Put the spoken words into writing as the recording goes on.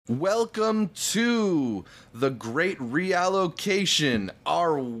Welcome to The Great Reallocation,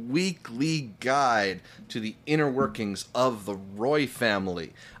 our weekly guide to the inner workings of the Roy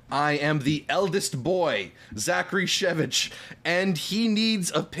family. I am the eldest boy, Zachary Shevich, and he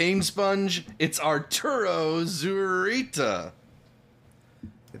needs a pain sponge. It's Arturo Zurita.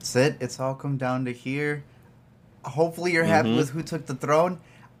 It's it. It's all come down to here. Hopefully you're happy with who took the throne.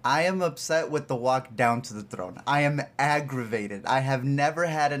 I am upset with the walk down to the throne. I am aggravated. I have never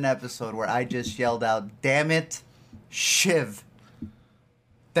had an episode where I just yelled out, "Damn it, Shiv,"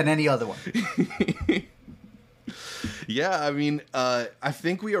 than any other one. Yeah, I mean, I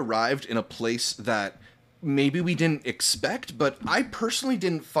think we arrived in a place that maybe we didn't expect, but I personally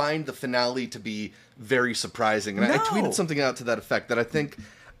didn't find the finale to be very surprising. And I tweeted something out to that effect, that I think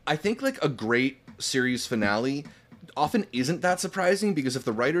like a great series finale often isn't that surprising, because if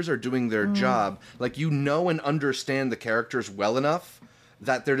the writers are doing their job, like, you know and understand the characters well enough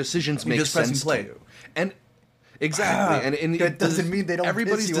that their decisions make sense to you. And exactly, and that doesn't mean they don't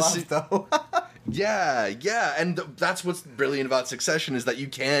piss you off, though. Yeah, and that's what's brilliant about Succession, is that you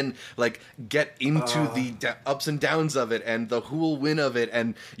can, like, get into the ups and downs of it and the who will win of it,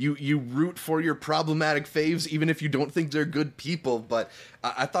 and you root for your problematic faves even if you don't think they're good people. But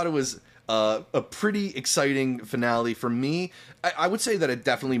I thought it was a pretty exciting finale for me. I would say that it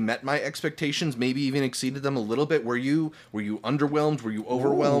definitely met my expectations, maybe even exceeded them a little bit. Were you underwhelmed? Were you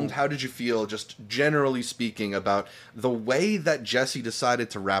overwhelmed? Ooh. How did you feel, just generally speaking, about the way that Jesse decided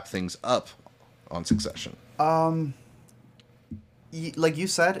to wrap things up on Succession? Like you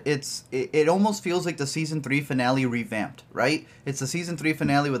said, it almost feels like the season 3 finale revamped, right? It's the season 3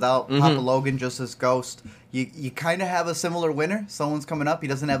 finale without Papa Logan just as Ghost. You kind of have a similar winner. Someone's coming up. He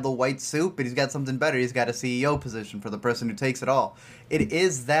doesn't have the white suit, but he's got something better. He's got a CEO position for the person who takes it all. It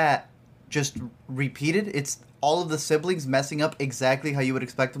is that just repeated. It's all of the siblings messing up exactly how you would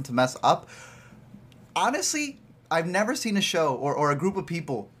expect them to mess up. Honestly, I've never seen a show or a group of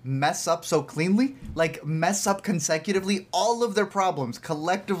people mess up so cleanly, like mess up consecutively, all of their problems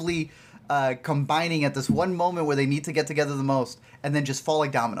collectively combining at this one moment where they need to get together the most, and then just fall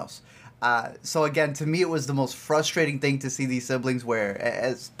like dominoes. So again, to me, it was the most frustrating thing to see these siblings, where,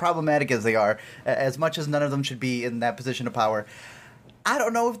 as problematic as they are, as much as none of them should be in that position of power, I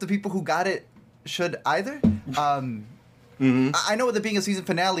don't know if the people who got it should either. I know with it being a season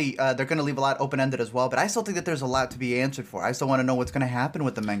finale, they're going to leave a lot open-ended as well, but I still think that there's a lot to be answered for. I still want to know what's going to happen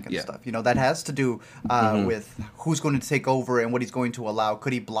with the Mencken stuff. You know, that has to do with who's going to take over and what he's going to allow.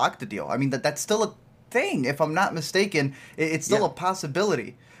 Could he block the deal? I mean, that's still a thing. If I'm not mistaken, it's still a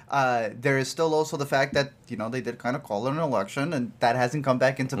possibility. There is still also the fact that, you know, they did kind of call it an election, and that hasn't come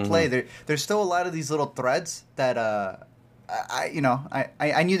back into play. There's still a lot of these little threads that I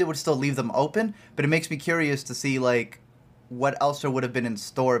knew they would still leave them open, but it makes me curious to see, like, what else there would have been in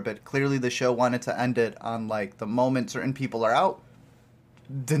store. But clearly the show wanted to end it on, like, the moment certain people are out,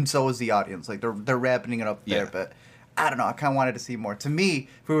 then so is the audience. Like, they're wrapping it up there, but I don't know, I kind of wanted to see more. To me,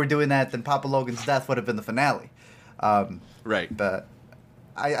 if we were doing that, then Papa Logan's death would have been the finale. Right. But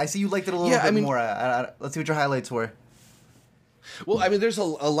I see you liked it a little bit more. Let's see what your highlights were. Well, I mean, there's a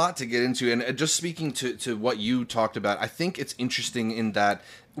lot to get into, and just speaking to what you talked about, I think it's interesting in that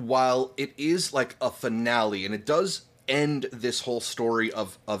while it is like a finale, and it does end this whole story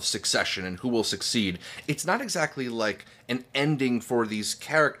of Succession and who will succeed, it's not exactly like an ending for these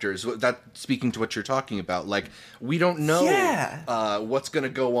characters. That, speaking to what you're talking about, like, we don't know what's going to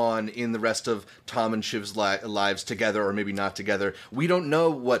go on in the rest of Tom and Shiv's lives together, or maybe not together. We don't know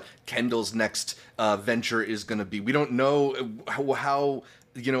what Kendall's next venture is going to be. We don't know how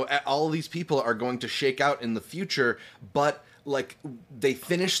you know, all of these people are going to shake out in the future, but like, they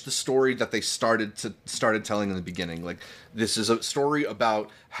finished the story that they started telling in the beginning. Like, this is a story about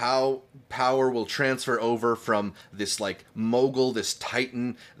how power will transfer over from this, like, mogul, this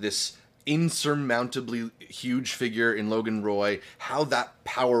titan, this insurmountably huge figure in Logan Roy, how that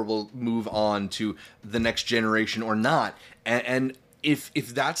power will move on to the next generation or not. And if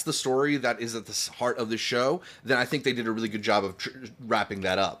that's the story that is at the heart of the show, then I think they did a really good job of wrapping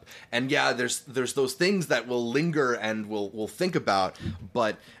that up. And yeah, there's those things that will linger and we'll think about,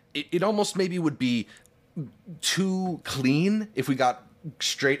 but it almost maybe would be too clean if we got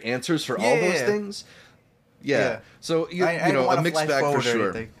straight answers for all those things. Yeah. So you know, a mixed bag for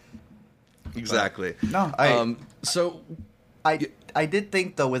sure. Exactly. But, I did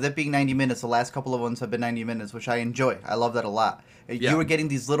think, though, with it being 90 minutes, the last couple of ones have been 90 minutes, which I enjoy. I love that a lot. You were getting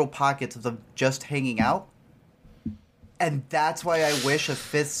these little pockets of them just hanging out, and that's why I wish a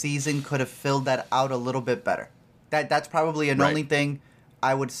 5th season could have filled that out a little bit better. That's probably an only thing.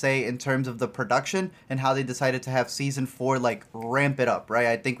 I would say, in terms of the production and how they decided to have season 4 like ramp it up, right?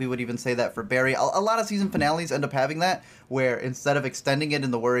 I think we would even say that for Barry. A lot of season finales end up having that, where instead of extending it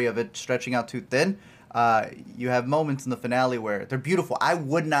in the worry of it stretching out too thin, you have moments in the finale where they're beautiful. I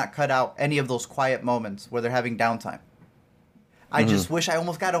would not cut out any of those quiet moments where they're having downtime. I just wish I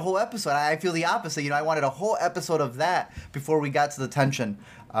almost got a whole episode. I feel the opposite. I wanted a whole episode of that before we got to the tension.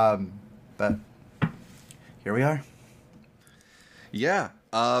 But here we are. Yeah.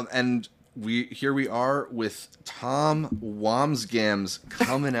 And here we are with Tom Wamsgams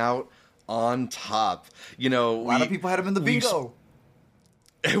coming out on top. A lot of people had him in the bingo.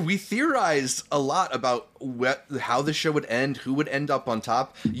 We theorized a lot about how the show would end, who would end up on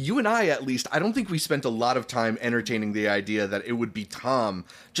top. You and I, at least, I don't think we spent a lot of time entertaining the idea that it would be Tom,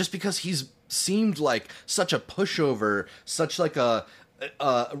 just because he's seemed like such a pushover, such like a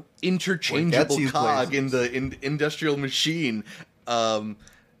interchangeable cog in the industrial machine. And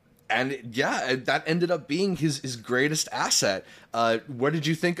yeah, that ended up being his greatest asset. What did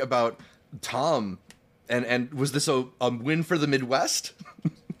you think about Tom? And was this a win for the Midwest?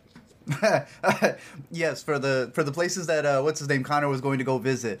 Yes, for the places that what's his name, Connor was going to go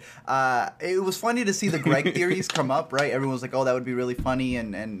visit. It was funny to see the Greg theories come up, right? Everyone was like, "Oh, that would be really funny,"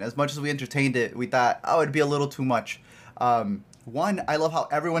 and as much as we entertained it, we thought, "Oh, it'd be a little too much." One, I love how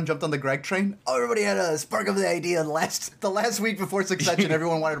everyone jumped on the Greg train. Oh, everybody had a spark of the idea the last week before Succession.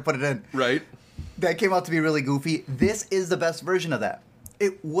 Everyone wanted to put it in. Right. That came out to be really goofy. This is the best version of that.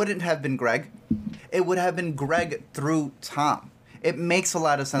 It wouldn't have been Greg. It would have been Greg through Tom. It makes a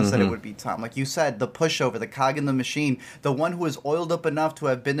lot of sense that it would be Tom. Like you said, the pushover, the cog in the machine, the one who is oiled up enough to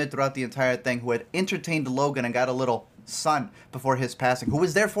have been there throughout the entire thing, who had entertained Logan and got a little son before his passing, who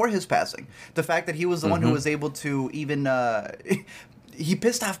was there for his passing. The fact that he was the one who was able to even... he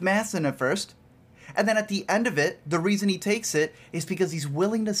pissed off Madsen at first, and then at the end of it, the reason he takes it is because he's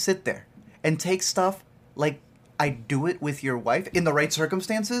willing to sit there and take stuff like, I do it with your wife in the right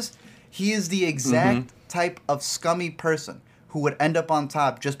circumstances. He is the exact type of scummy person who would end up on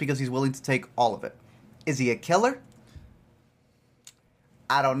top just because he's willing to take all of it. Is he a killer?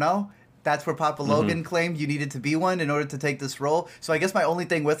 I don't know. That's where Papa Logan claimed you needed to be one in order to take this role. So I guess my only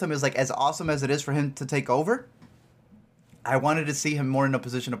thing with him is, like, as awesome as it is for him to take over, I wanted to see him more in a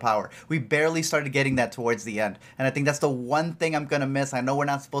position of power. We barely started getting that towards the end. And I think that's the one thing I'm going to miss. I know we're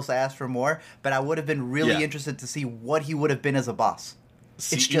not supposed to ask for more, but I would have been really interested to see what he would have been as a boss.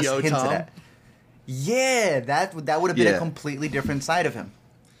 CEO it's just hinted Tom? at. Yeah, that would have been a completely different side of him.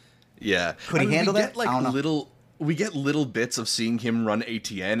 Yeah. Could he handle that? Like, I don't know. We get little bits of seeing him run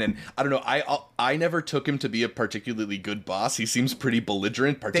ATN, and I don't know. I never took him to be a particularly good boss. He seems pretty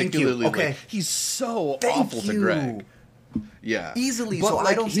belligerent, particularly like he's so awful to Greg. Yeah, easily. But, so like,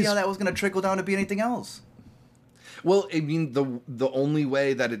 I don't see how that was going to trickle down to be anything else. Well, I mean, the only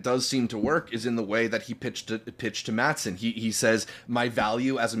way that it does seem to work is in the way that he pitched to Madsen. He says, my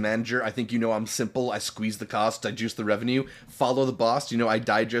value as a manager, I think I'm simple. I squeeze the cost, I juice the revenue, follow the boss. I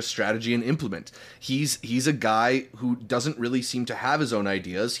digest strategy and implement. He's a guy who doesn't really seem to have his own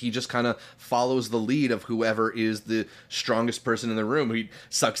ideas. He just kind of follows the lead of whoever is the strongest person in the room. He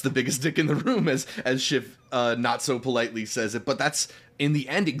sucks the biggest dick in the room, as Shiv not so politely says it. But that's, in the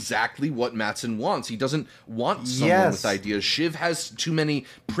end, exactly what Madsen wants. He doesn't want someone with ideas. Shiv has too many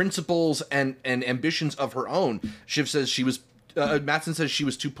principles and ambitions of her own. Shiv says Madsen says she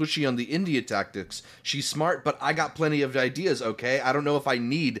was too pushy on the India tactics. She's smart, but I got plenty of ideas, okay? I don't know if I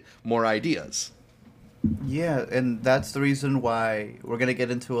need more ideas. Yeah, and that's the reason why we're going to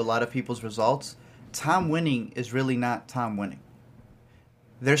get into a lot of people's results. Tom winning is really not Tom winning.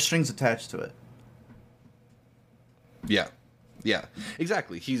 There's strings attached to it. Yeah,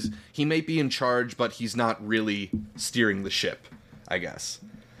 exactly. He may be in charge, but he's not really steering the ship, I guess.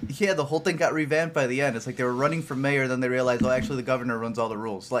 Yeah, the whole thing got revamped by the end. It's like they were running for mayor, then they realized, actually the governor runs all the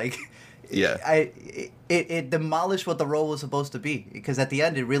rules. Like, yeah, it demolished what the role was supposed to be, because at the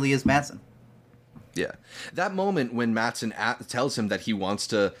end it really is Madsen. Yeah, that moment when Madsen tells him that he wants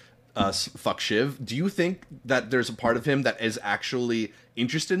to fuck Shiv, do you think that there's a part of him that is actually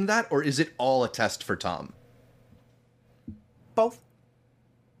interested in that, or is it all a test for Tom?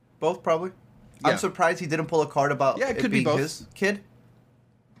 Both probably. Yeah. I'm surprised he didn't pull a card about it being his kid.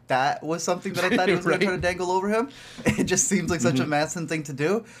 That was something that I thought he was going to try to dangle over him. It just seems like such a Madsen thing to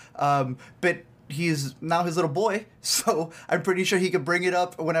do. But he's now his little boy, so I'm pretty sure he could bring it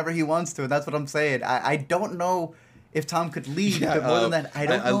up whenever he wants to, and that's what I'm saying. I don't know if Tom could lead, but more than that, I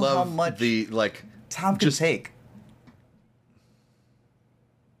don't know how much Tom could take.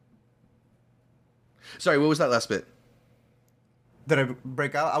 Sorry, what was that last bit? Did I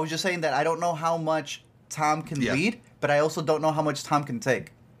break out? I was just saying that I don't know how much Tom can lead, but I also don't know how much Tom can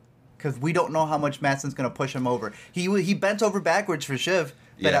take. Because we don't know how much Matsson's going to push him over. He bent over backwards for Shiv,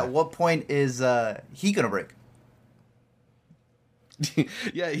 but at what point is he going to break?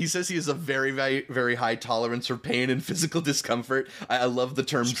 Yeah, he says he has a very, very, very high tolerance for pain and physical discomfort. I love the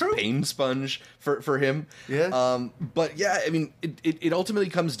term pain sponge for him. Yeah. But yeah, I mean, it ultimately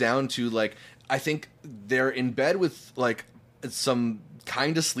comes down to, like, I think they're in bed with, like, some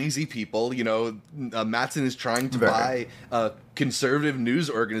kind of sleazy people. You know, Matsson is trying to buy a conservative news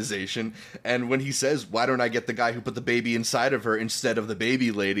organization, and when he says, "Why don't I get the guy who put the baby inside of her instead of the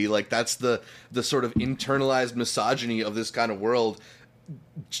baby lady?" Like, that's the sort of internalized misogyny of this kind of world,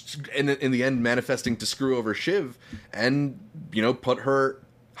 and in the end manifesting to screw over Shiv and, you know, put her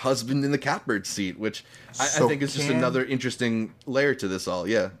husband in the catbird seat, which I think is just another interesting layer to this all.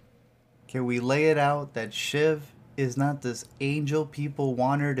 Yeah. Can we lay it out that Shiv is not this angel people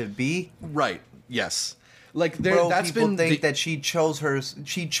want her to be? Right. Yes. Like, people think that she chose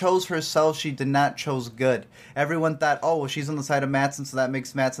herself. She did not chose good. Everyone thought, oh, well, she's on the side of Matsson, so that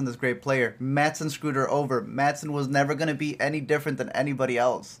makes Matsson this great player. Matsson screwed her over. Matsson was never going to be any different than anybody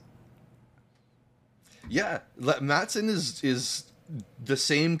else. Yeah, Matsson is the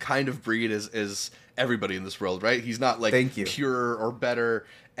same kind of breed as everybody in this world, right? He's not, like, pure or better.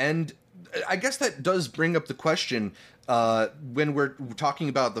 And I guess that does bring up the question when we're talking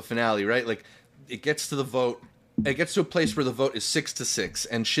about the finale, right? Like, it gets to the vote. It gets to a place where the vote is 6-6,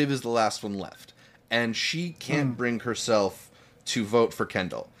 and Shiv is the last one left, and she can't bring herself to vote for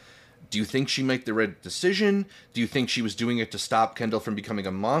Kendall. Do you think she made the right decision? Do you think she was doing it to stop Kendall from becoming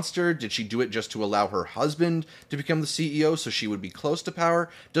a monster? Did she do it just to allow her husband to become the CEO so she would be close to power?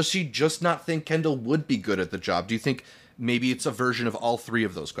 Does she just not think Kendall would be good at the job? Do you think maybe it's a version of all three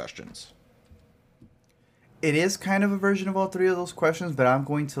of those questions? It is kind of a version of all three of those questions, but I'm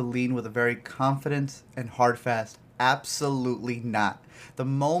going to lean with a very confident and hard fast. Absolutely not. The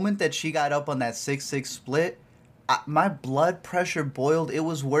moment that she got up on that 6-6 split, my blood pressure boiled. It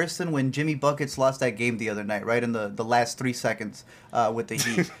was worse than when Jimmy Buckets lost that game the other night, right in the last 3 seconds with the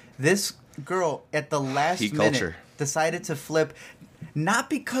Heat. This girl, at the last minute, decided to flip, not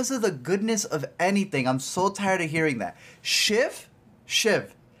because of the goodness of anything. I'm so tired of hearing that. Shiv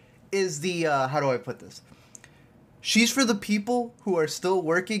is the, how do I put this? She's for the people who are still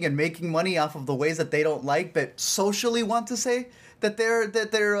working and making money off of the ways that they don't like, but socially want to say that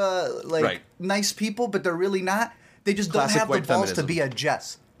they're nice people, but they're really not. They just don't have the balls feminism to be a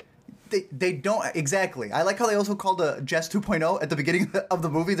Jess. They don't exactly. I like how they also called a Jess 2.0 at the beginning of the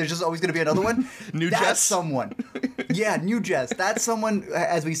movie. There's just always going to be another one. New That's Jess, someone. Yeah, new Jess. That's someone,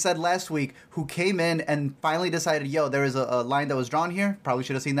 as we said last week, who came in and finally decided, yo, there is a line that was drawn here. Probably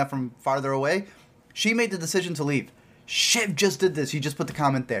should have seen that from farther away. She made the decision to leave. Shiv just did this. You just put the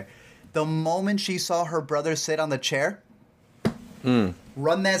comment there. The moment she saw her brother sit on the chair,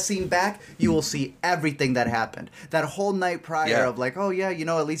 run that scene back, you will see everything that happened. That whole night prior of like, oh yeah, you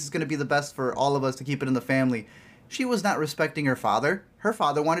know, at least it's going to be the best for all of us to keep it in the family. She was not respecting her father. Her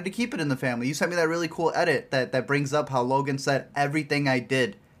father wanted to keep it in the family. You sent me that really cool edit that brings up how Logan said, everything I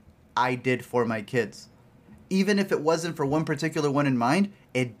did for my kids. Even if it wasn't for one particular one in mind,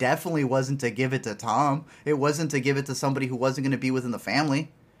 it definitely wasn't to give it to Tom. It wasn't to give it to somebody who wasn't going to be within the family.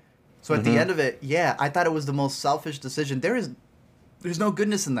 So at the end of it, yeah, I thought it was the most selfish decision. There's no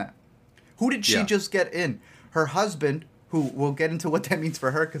goodness in that. Who did she just get in? Her husband, who we'll get into what that means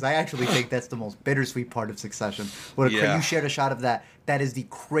for her, because I actually think that's the most bittersweet part of Succession. You shared a shot of that. That is the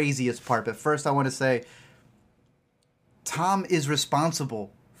craziest part. But first I want to say, Tom is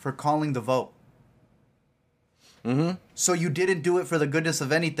responsible for calling the vote. So you didn't do it for the goodness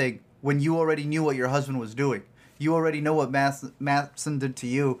of anything when you already knew what your husband was doing. You already know what Matsson did to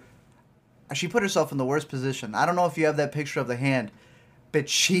you. She put herself in the worst position. I don't know if you have that picture of the hand, but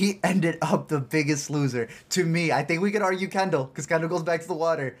she ended up the biggest loser. To me, I think we could argue Kendall, because Kendall goes back to the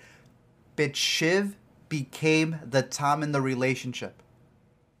water. But Shiv became the Tom in the relationship.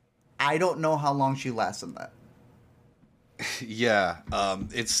 I don't know how long she lasts in that. Yeah,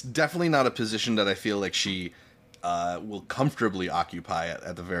 it's definitely not a position that I feel like she will comfortably occupy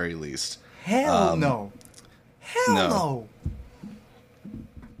at the very least. Hell no. Hell no.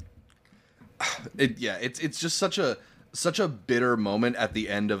 It's just such a bitter moment at the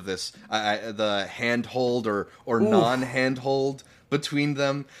end of this. The handhold or non-handhold between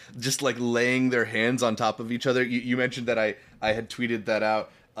them, just like laying their hands on top of each other. You mentioned that I had tweeted that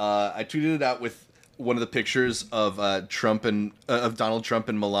out. I tweeted it out with one of the pictures of of Donald Trump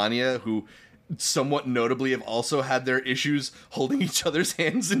and Melania, who somewhat notably have also had their issues holding each other's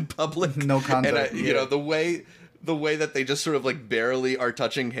hands in public. No contact. And you know, the way that they just sort of like barely are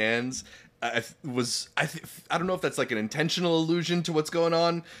touching hands, I don't know if that's like an intentional allusion to what's going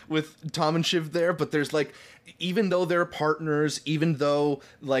on with Tom and Shiv there, but there's like, even though they're partners, even though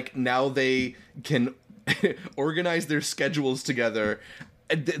like now they can organize their schedules together,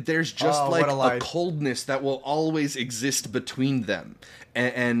 there's just like a coldness that will always exist between them,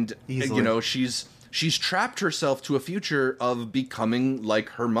 and you know, she's trapped herself to a future of becoming like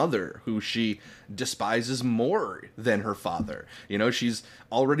her mother, who she despises more than her father. You know, she's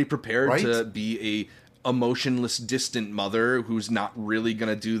already prepared to be a emotionless, distant mother who's not really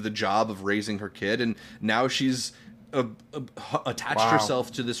going to do the job of raising her kid, and now she's attached herself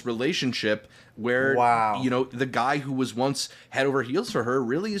to this relationship where, you know, the guy who was once head over heels for her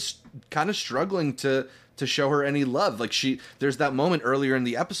really is kind of struggling to show her any love. Like, there's that moment earlier in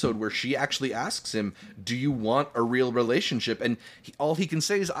the episode where she actually asks him, do you want a real relationship? And all he can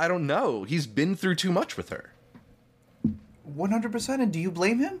say is, I don't know. He's been through too much with her. 100%. And do you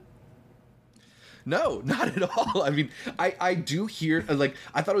blame him? No, not at all. I mean, I do hear, like,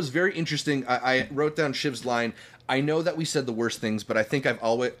 I thought it was very interesting. I wrote down Shiv's line. I know that we said the worst things, but I think I've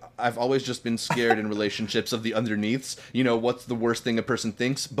always just been scared in relationships of the underneaths. You know, what's the worst thing a person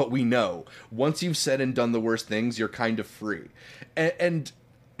thinks? But we know once you've said and done the worst things, you're kind of free. And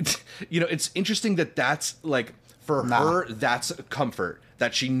you know, it's interesting that that's like, for her, that's comfort,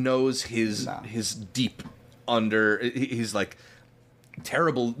 that she knows his deep his like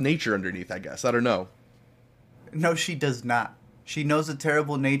terrible nature underneath, I guess. I don't know. No, she does not. She knows the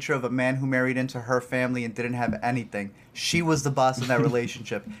terrible nature of a man who married into her family and didn't have anything. She was the boss in that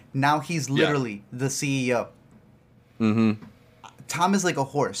relationship. Now he's literally the CEO. Mm-hmm. Tom is like a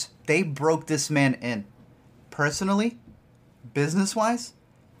horse. They broke this man in. Personally, business-wise,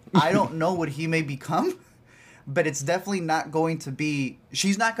 I don't know what he may become, but it's definitely not going to be...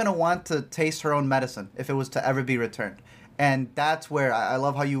 She's not going to want to taste her own medicine if it was to ever be returned. And that's where I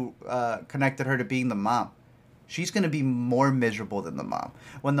love how you connected her to being the mom. She's going to be more miserable than the mom.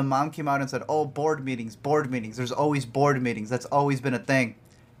 When the mom came out and said, oh, board meetings, there's always board meetings. That's always been a thing.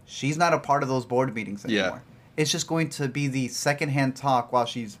 She's not a part of those board meetings anymore. Yeah. It's just going to be the secondhand talk while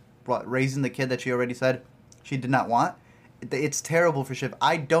she's raising the kid that she already said she did not want. It's terrible for Shiv.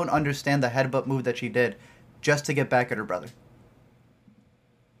 I don't understand the headbutt move that she did just to get back at her brother.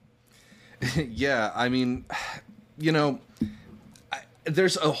 Yeah, I mean, you know...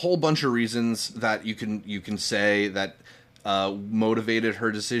 There's a whole bunch of reasons that you can say that motivated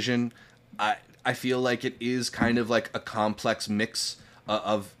her decision. I feel like it is kind of like a complex mix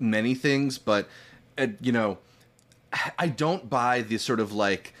of many things, but you know, I don't buy the sort of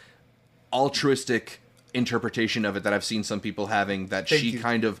like altruistic interpretation of it that I've seen some people having, that she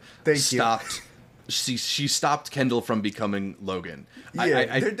kind of stopped. She stopped Kendall from becoming Logan.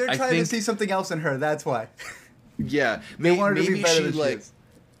 Yeah, they're trying to see something else in her. That's why. Yeah, maybe she like,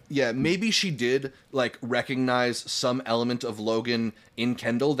 yeah, maybe she did like recognize some element of Logan in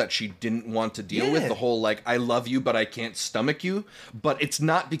Kendall that she didn't want to deal with. The whole like, I love you, but I can't stomach you. But it's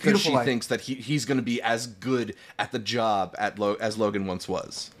not because she thinks that he's going to be as good at the job as Logan once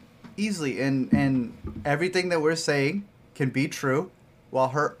was. Easily, and everything that we're saying can be true, while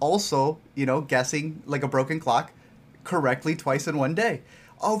her also, you know, guessing like a broken clock correctly twice in one day.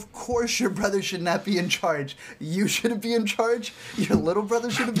 Of course your brother should not be in charge. You shouldn't be in charge. Your little brother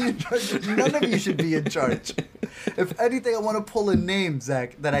shouldn't be in charge. None of you should be in charge. If anything, I want to pull a name,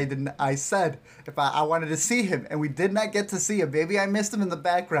 Zach, that I didn't. I said if I wanted to see him, and we did not get to see him. Maybe I missed him in the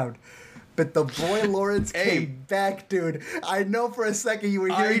background. But the boy Lawrence came back, dude. I know for a second you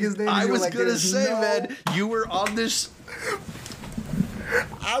were hearing his name. I was like, gonna say, man, you were on this...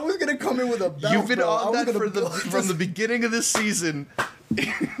 I was gonna come in with a belt. You've been on that from the beginning of this season.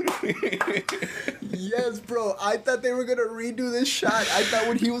 Yes, bro. I thought they were gonna redo this shot. I thought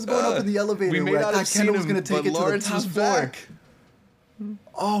when he was going up in the elevator, I thought Kendall was gonna take it Lawrence to the top floor.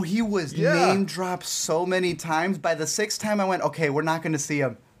 Oh, he was name dropped so many times. By the sixth time, I went, okay, we're not gonna see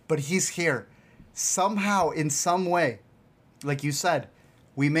him, but he's here somehow, in some way. Like you said,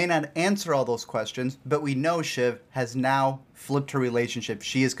 we may not answer all those questions, but we know Shiv has now flipped her relationship.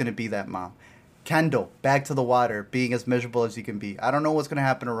 She is gonna be that mom. Kendall, back to the water, being as miserable as he can be. I don't know what's going to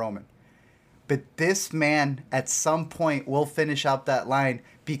happen to Roman. But this man, at some point, will finish out that line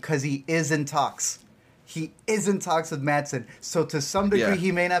because he is in talks. He is in talks with Matsson. So to some degree,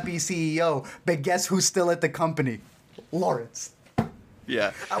 he may not be CEO, but guess who's still at the company? Lawrence.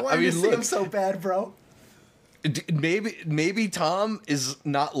 Yeah. I wanted to see him so bad, bro. Maybe Tom is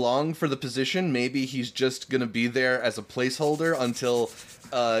not long for the position. Maybe he's just going to be there as a placeholder until...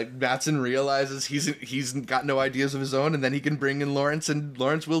 Matsson realizes he's got no ideas of his own, and then he can bring in Lawrence, and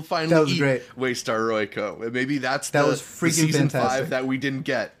Lawrence will finally eat Waystar Royco. Maybe that was the season fantastic. 5 that we didn't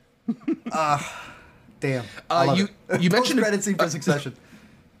get. Damn. I love You it. mentioned Post-credit scene for Succession.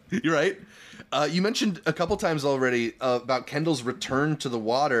 You're right. You mentioned a couple times already about Kendall's return to the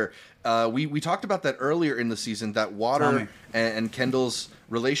water. We talked about that earlier in the season, that water and Kendall's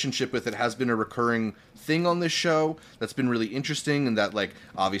relationship with it has been a recurring thing on this show that's been really interesting, and that, like,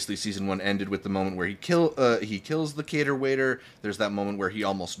 obviously season 1 ended with the moment where he kills the cater waiter. There's that moment where he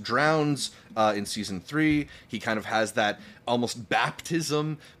almost drowns in season 3. He kind of has that almost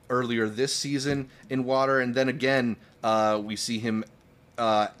baptism earlier this season in water, and then again we see him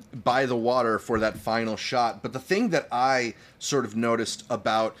by the water for that final shot. But the thing that I sort of noticed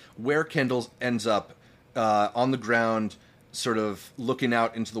about where Kendall ends up on the ground, sort of looking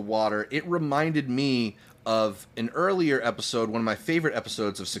out into the water, it reminded me of an earlier episode, one of my favorite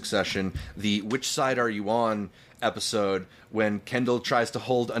episodes of Succession, the Which Side Are You On episode, when Kendall tries to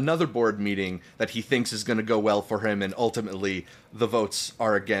hold another board meeting that he thinks is going to go well for him, and ultimately the votes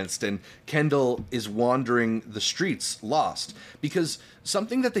are against, and Kendall is wandering the streets lost. Because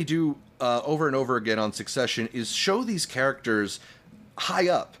something that they do over and over again on Succession is show these characters high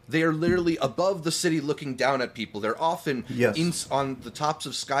up. They are literally above the city looking down at people. They're often on the tops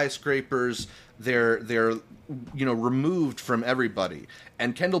of skyscrapers. They're removed from everybody.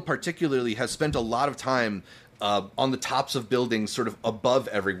 And Kendall particularly has spent a lot of time on the tops of buildings, sort of above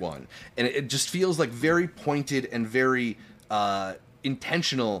everyone. And it just feels like very pointed and very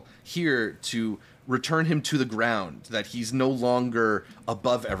intentional here to return him to the ground, that he's no longer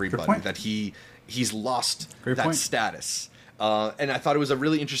above everybody, that he's lost status. And I thought it was a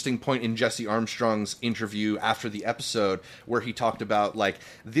really interesting point in Jesse Armstrong's interview after the episode, where he talked about, like,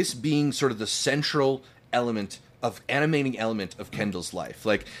 this being sort of the central animating element of Kendall's life.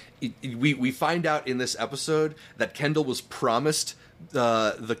 Like, we find out in this episode that Kendall was promised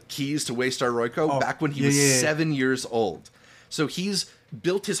the keys to Waystar Royco back when he was 7 years old. So he's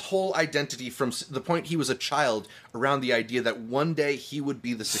built his whole identity from the point he was a child around the idea that one day he would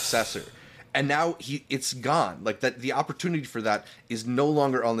be the successor. And now it's gone. Like, that the opportunity for that is no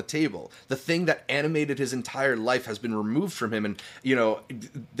longer on the table. The thing that animated his entire life has been removed from him. And,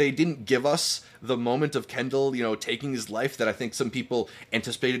 they didn't give us the moment of Kendall, taking his life that I think some people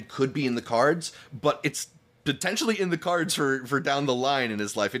anticipated could be in the cards, but it's potentially in the cards for down the line in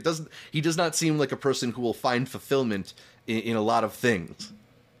his life. He does not seem like a person who will find fulfillment in a lot of things.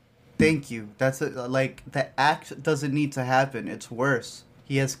 Thank you. That's like, the act doesn't need to happen. It's worse.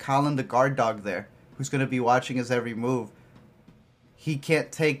 He has Colin the guard dog there, who's going to be watching his every move. He can't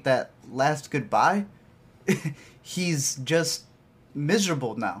take that last goodbye. He's just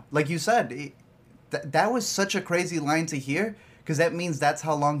miserable now. Like you said, that was such a crazy line to hear, because that means that's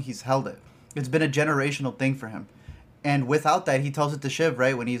how long he's held it. It's been a generational thing for him. And without that, he tells it to Shiv,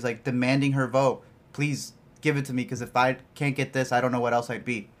 right, when he's, like, demanding her vote. Please give it to me, because if I can't get this, I don't know what else I'd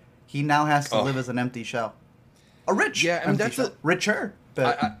be. He now has to live as an empty shell. A rich empty shell. Richer.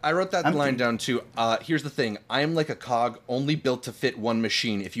 But I wrote that line down too. Here's the thing. I am like a cog only built to fit one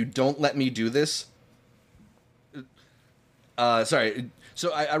machine. If you don't let me do this... sorry.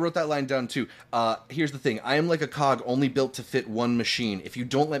 So I wrote that line down too. Here's the thing. I am like a cog only built to fit one machine. If you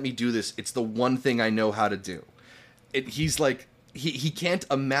don't let me do this, it's the one thing I know how to do. He's like... He can't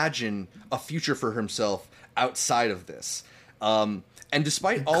imagine a future for himself outside of this. And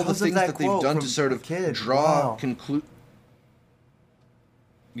despite all the things that they've done to sort of draw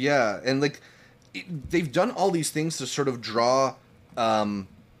Yeah, and like they've done all these things to sort of draw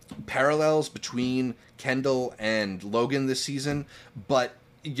parallels between Kendall and Logan this season, but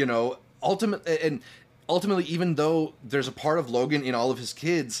ultimately, even though there's a part of Logan in all of his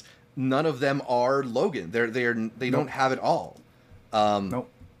kids, none of them are Logan. They don't have it all. Nope.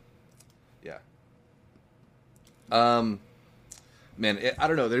 Yeah. Man, I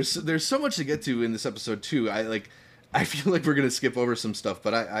don't know. There's so much to get to in this episode too. I feel like we're gonna skip over some stuff,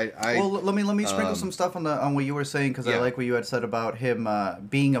 but well, let me sprinkle some stuff on what you were saying, because I like what you had said about him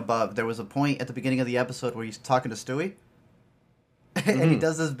being above. There was a point at the beginning of the episode where he's talking to Stewie, and he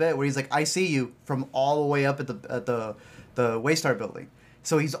does this bit where he's like, "I see you from all the way up at the Waystar building."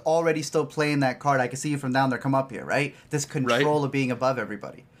 So he's already still playing that card. I can see you from down there. Come up here, right? This control of being above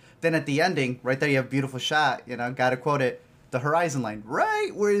everybody. Then at the ending, right there, you have a beautiful shot. Gotta quote it. The horizon line, right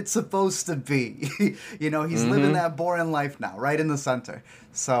where it's supposed to be. He's living that boring life now, right in the center.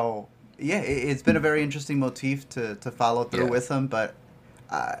 So, yeah, it's been a very interesting motif to follow through with him. But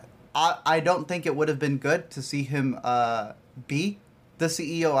I don't think it would have been good to see him be the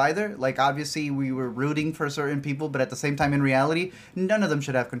CEO either. Like, obviously, we were rooting for certain people, but at the same time, in reality, none of them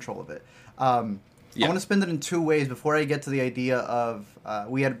should have control of it. I want to spin it in two ways before I get to the idea of,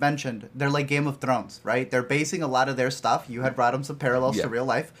 we had mentioned, they're like Game of Thrones, right? They're basing a lot of their stuff. You had brought them some parallels to real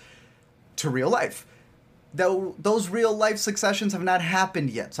life. To real life. Though those real life successions have not happened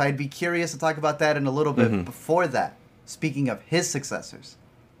yet. So I'd be curious to talk about that in a little bit. Before that, speaking of his successors.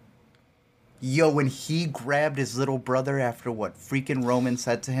 Yo, when he grabbed his little brother after what freaking Roman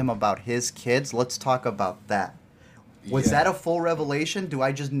said to him about his kids, let's talk about that. Was that a full revelation? Do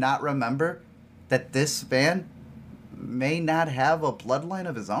I just not remember that this man may not have a bloodline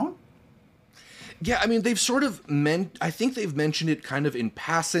of his own? Yeah, I mean, they've sort of I think they've mentioned it kind of in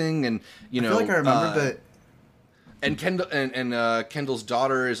passing, and you know, I feel like I remember, but and Kendall's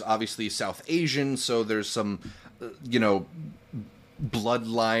daughter is obviously South Asian, so there's some,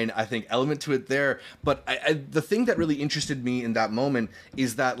 bloodline, I think, element to it there. But the thing that really interested me in that moment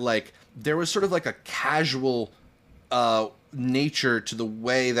is that like there was sort of like a casual nature to the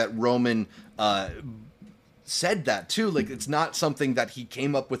way that Roman said that too. Like, it's not something that he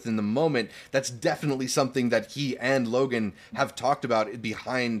came up with in the moment. That's definitely something that he and Logan have talked about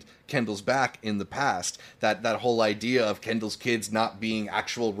behind Kendall's back in the past. That whole idea of Kendall's kids not being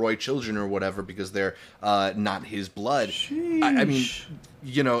actual Roy children or whatever because they're not his blood. I mean,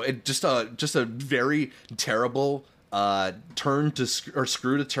 it just a very terrible turn to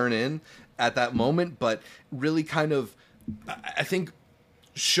screw to turn in at that moment, but really kind of, I think,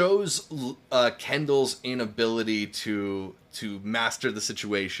 shows Kendall's inability to master the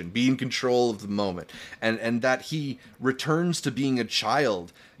situation, be in control of the moment, and that he returns to being a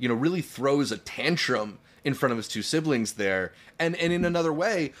child, really throws a tantrum in front of his two siblings there, and in another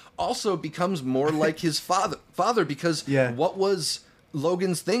way also becomes more like his father because what was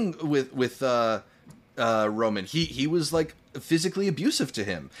Logan's thing with Roman? He was like physically abusive to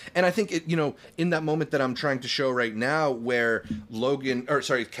him, and I think in that moment that I'm trying to show right now, where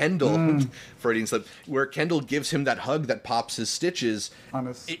Kendall, Freudian slip, where Kendall gives him that hug that pops his stitches.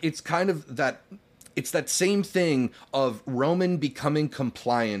 It's kind of that. It's that same thing of Roman becoming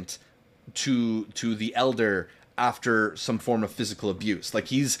compliant to the elder after some form of physical abuse.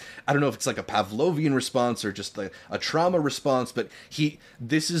 Like I don't know if it's like a Pavlovian response or just a trauma response, but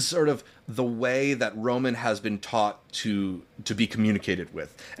this is sort of the way that Roman has been taught to be communicated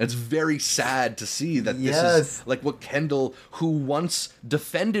with. And it's very sad to see that this is like what Kendall, who once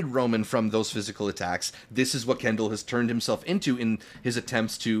defended Roman from those physical attacks, this is what Kendall has turned himself into in his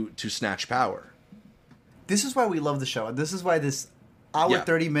attempts to snatch power. This is why we love the show. And this is why this hour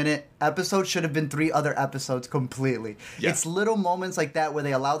 30-minute episode should have been 3 other episodes completely. It's little moments like that where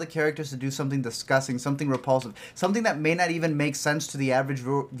they allow the characters to do something disgusting, something repulsive, something that may not even make sense to the average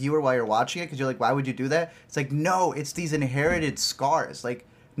viewer while you're watching it, because you're like, why would you do that? It's like, no, it's these inherited scars, like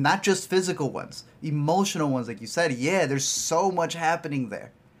not just physical ones, emotional ones, like you said. There's so much happening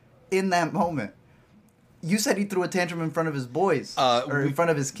there in that moment. You said he threw a tantrum in front of his boys, or in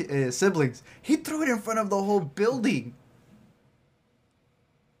front of his siblings. He threw it in front of the whole building.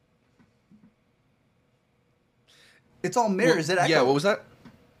 It's all mirrors. It echoed. What was that?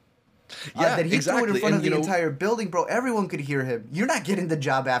 That he threw it in front of the entire building, bro. Everyone could hear him. You're not getting the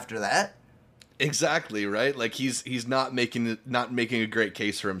job after that. Exactly, right? Like he's not making a great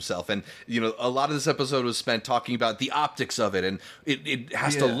case for himself, and a lot of this episode was spent talking about the optics of it, and it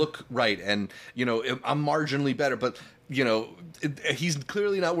has to look right, and I'm marginally better, but he's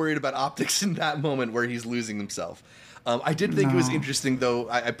clearly not worried about optics in that moment where he's losing himself. I did think it was interesting, though.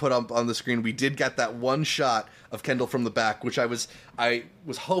 I put up on the screen, we did get that one shot of Kendall from the back, which I was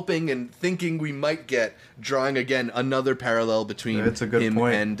hoping and thinking we might get, drawing again another parallel between him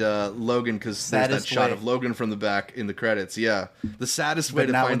and Logan, because there's that shot of Logan from the back in the credits. The saddest way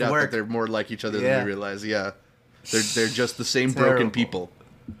to find out that they're more like each other than we realize. They're just the same broken people.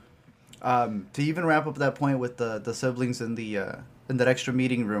 To even wrap up that point with the siblings in that extra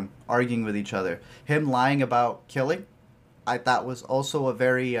meeting room arguing with each other, him lying about killing, I thought was also a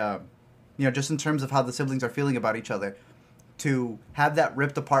very, just in terms of how the siblings are feeling about each other, to have that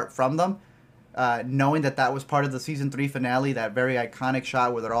ripped apart from them, knowing that was part of the season 3 finale, that very iconic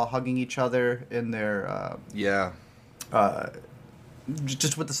shot where they're all hugging each other in their,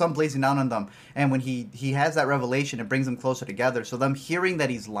 just with the sun blazing down on them. And when he has that revelation, it brings them closer together. So them hearing that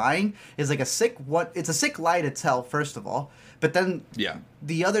he's lying is like it's a sick lie to tell, first of all. But then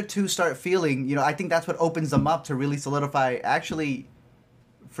the other two start feeling, I think that's what opens them up to really solidify, actually,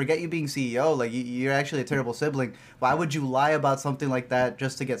 forget you being CEO, like you're actually a terrible sibling. Why would you lie about something like that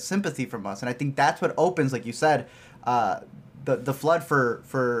just to get sympathy from us? And I think that's what opens, like you said, the flood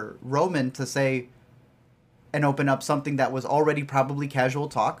for Roman to say and open up something that was already probably casual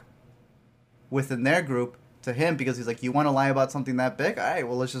talk within their group to him, because he's like, you want to lie about something that big? All right,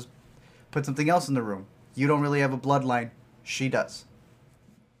 well, let's just put something else in the room. You don't really have a bloodline. She does.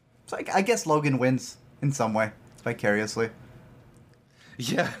 So I guess Logan wins in some way, vicariously.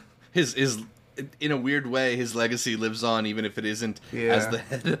 Yeah, his in a weird way, his legacy lives on, even if it isn't as the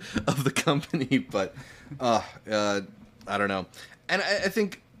head of the company. But I don't know, and I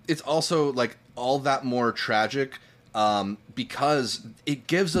think it's also like all that more tragic because it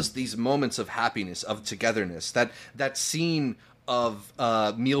gives us these moments of happiness, of togetherness. That scene of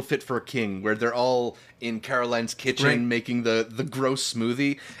Meal Fit for a King, where they're all in Caroline's kitchen making the gross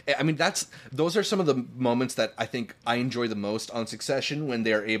smoothie. I mean, those are some of the moments that I think I enjoy the most on Succession, when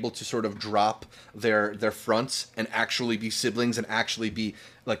they're able to sort of drop their fronts and actually be siblings and actually be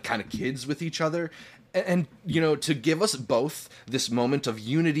like kind of kids with each other. And, you know, to give us both this moment of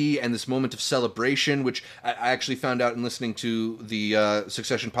unity and this moment of celebration, which I actually found out in listening to the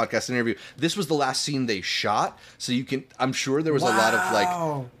Succession podcast interview, this was the last scene they shot. So I'm sure there was a lot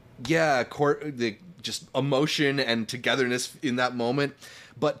of just emotion and togetherness in that moment.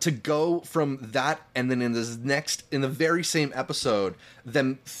 But to go from that and then in the very same episode,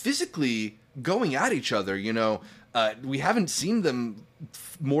 them physically going at each other, you know, we haven't seen them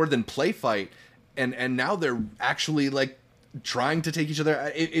more than play fight. And now they're actually like trying to take each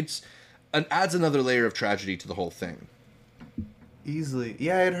other. It adds another layer of tragedy to the whole thing. Easily,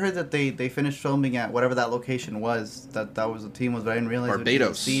 yeah. I had heard that they finished filming at whatever that location was. That was the team was, but I didn't realize Barbados. It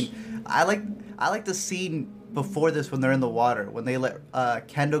was the scene. I like the scene before this when they're in the water, when they let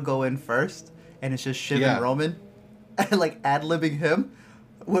Kendall go in first, and it's just Shiv and Roman, and like ad-libbing him.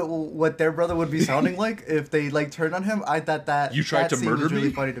 What their brother would be sounding like if they like turned on him. I thought that you tried that to scene murder was really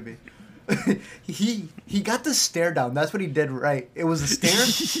me. funny to me. he got the stare down. That's what he did right. It was a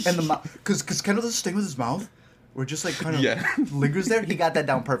stare and the mouth. Because Kendall does this thing with his mouth where just like kind of lingers there. He got that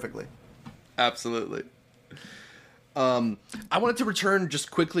down perfectly. Absolutely. I wanted to return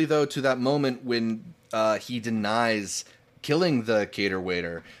just quickly, though, to that moment when he denies killing the cater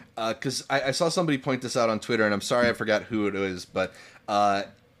waiter. Because I saw somebody point this out on Twitter, and I'm sorry I forgot who it is. But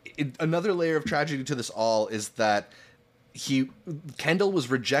another layer of tragedy to this all is that Kendall was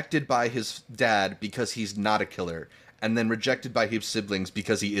rejected by his dad because he's not a killer, and then rejected by his siblings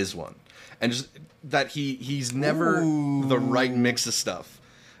because he is one, and just that he's never the right mix of stuff.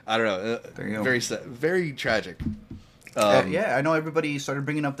 I don't know. Very sad, very tragic. Yeah, I know everybody started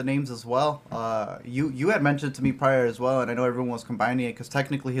bringing up the names as well. You had mentioned it to me prior as well, and I know everyone was combining it because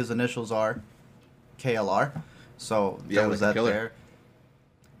technically his initials are KLR, so there was that there.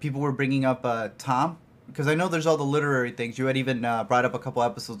 People were bringing up Tom. Because I know there's all the literary things. You had even brought up a couple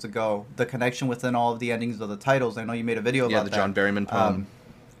episodes ago the connection within all of the endings of the titles. I know you made a video about that. Yeah, the John Berryman poem.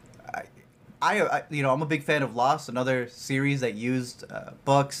 I I'm a big fan of Lost, another series that used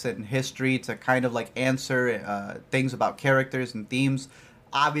books and history to kind of like answer things about characters and themes.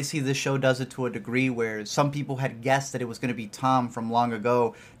 Obviously, this show does it to a degree where some people had guessed that it was going to be Tom from long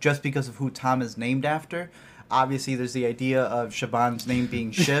ago just because of who Tom is named after. Obviously, there's the idea of Siobhan's name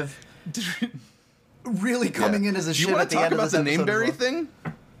being Shiv. Really coming in as a shit at the end of this episode. Do you want to talk about the Nameberry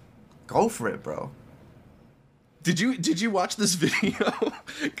thing? Go for it, bro. Did you watch this video?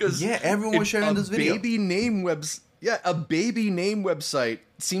 Yeah, everyone was sharing this video. A baby name website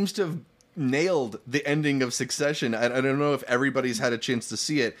seems to have nailed the ending of Succession. I don't know if everybody's had a chance to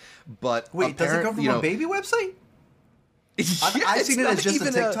see it, but wait, does it come from a baby website? I've seen it as just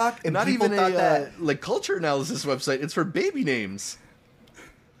a TikTok, and not people even thought that like culture analysis website. It's for baby names.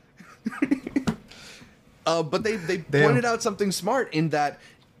 But they pointed out something smart in that,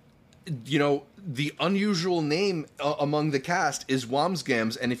 you know, the unusual name among the cast is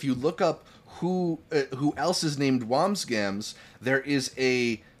Wamsgams, and if you look up who else is named Wamsgams, there is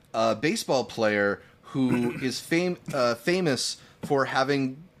a baseball player who is famous for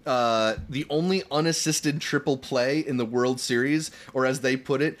having the only unassisted triple play in the World Series, or as they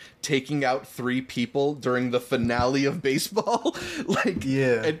put it, taking out 3 people during the finale of baseball.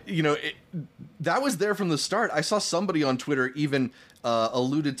 That was there from the start. I saw somebody on Twitter even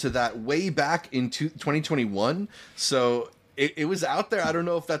alluded to that way back in 2021. So it was out there. I don't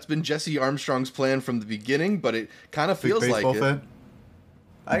know if that's been Jesse Armstrong's plan from the beginning, but it kind of feels like it. Fan?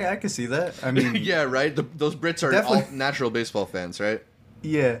 I can see that. I mean, yeah, right. Those Brits are all natural baseball fans, right?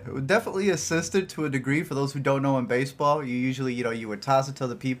 Yeah, definitely assisted to a degree. For those who don't know in baseball, you usually, you would toss it to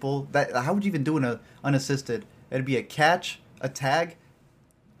the people. How would you even do an unassisted? It'd be a catch, a tag,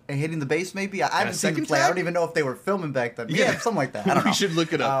 and hitting the base maybe? I haven't seen the play. Tag? I don't even know if they were filming back then. Yeah, something like that. I don't know. We should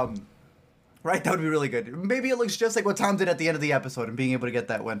look it up. Right, that would be really good. Maybe it looks just like what Tom did at the end of the episode and being able to get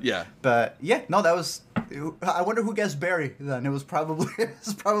that win. Yeah. But yeah, no, that was... I wonder who guessed Barry then. It was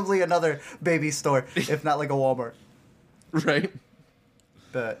probably another baby store, if not like a Walmart. Right.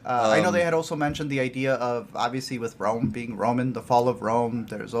 But I know they had also mentioned the idea of, obviously, with Rome being Roman, the fall of Rome.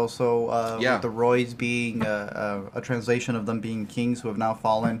 There's also with the Roys being a translation of them being kings who have now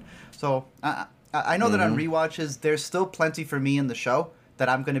fallen. So I know that on rewatches, there's still plenty for me in the show that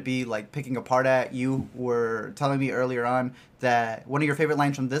I'm going to be like picking apart at. You were telling me earlier on that one of your favorite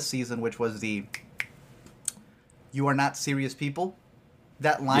lines from this season, which was the "You are not serious people."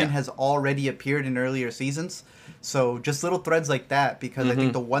 That line has already appeared in earlier seasons. So just little threads like that, because I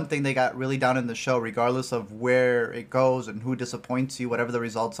think the one thing they got really down in the show, regardless of where it goes and who disappoints you, whatever the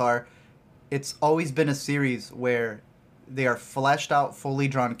results are, it's always been a series where they are fleshed out, fully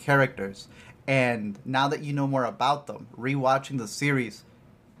drawn characters. And now that you know more about them, rewatching the series,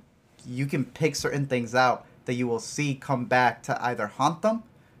 you can pick certain things out that you will see come back to either haunt them,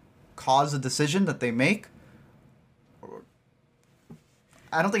 cause a decision that they make.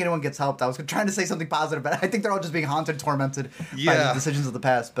 I don't think anyone gets helped. I was trying to say something positive, but I think they're all just being haunted, tormented by the decisions of the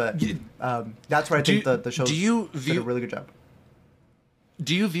past. But that's where I think the show did a really good job.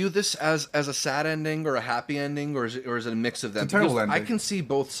 Do you view this as a sad ending or a happy ending, or is it a mix of them? It's a terrible ending. I can see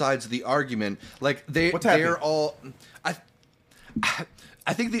both sides of the argument. Like they're all.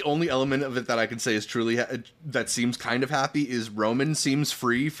 I think the only element of it that I can say is truly that seems kind of happy is Roman seems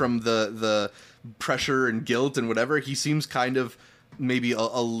free from the pressure and guilt and whatever. He seems kind of maybe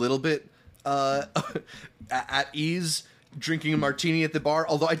a little bit at ease drinking a martini at the bar.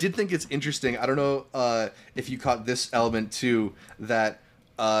 Although I did think it's interesting. I don't know if you caught this element too, that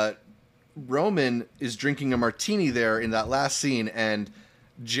Roman is drinking a martini there in that last scene, and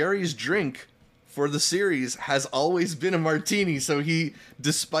Jerry's drink for the series has always been a martini. So he,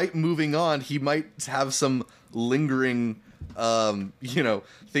 despite moving on, he might have some lingering,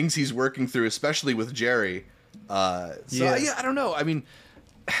 things he's working through, especially with Jerry. I don't know. I mean,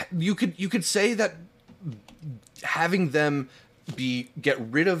 you could say that having them get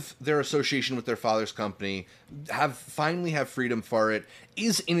rid of their association with their father's company, finally have freedom for it,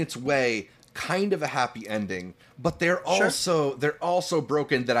 is in its way kind of a happy ending. But they're also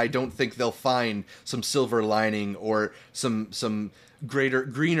broken that I don't think they'll find some silver lining or some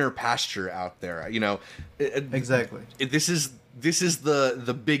greener pasture out there. Exactly. This is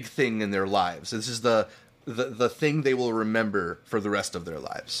the big thing in their lives. This is the thing they will remember for the rest of their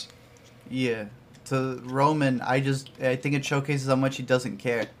lives. Yeah. To Roman, I think it showcases how much he doesn't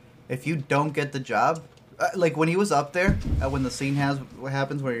care. If you don't get the job, like when he was up there, when the scene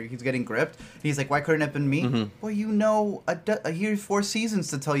happens where he's getting gripped, he's like, "Why couldn't it have been me?" Mm-hmm. Well, a year, 4 seasons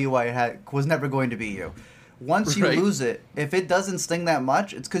to tell you why it was never going to be you. Once you lose it, if it doesn't sting that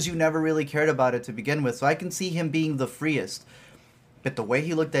much, it's because you never really cared about it to begin with. So I can see him being the freest. But the way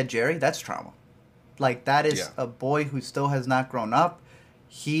he looked at Jerry, that's trauma. Like, that is a boy who still has not grown up.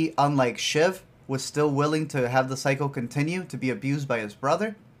 He, unlike Shiv, was still willing to have the cycle continue, to be abused by his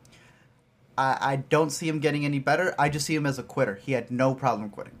brother. I don't see him getting any better. I just see him as a quitter. He had no problem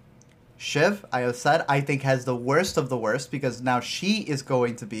quitting. Shiv, I have said, I think has the worst of the worst, because now she is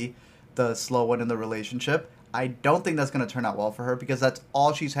going to be the slow one in the relationship. I don't think that's going to turn out well for her, because that's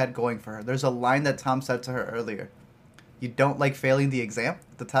all she's had going for her. There's a line that Tom said to her earlier. You don't like failing the exam,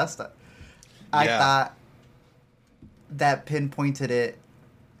 the test? I thought that pinpointed it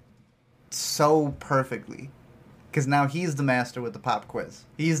so perfectly. Because now he's the master with the pop quiz.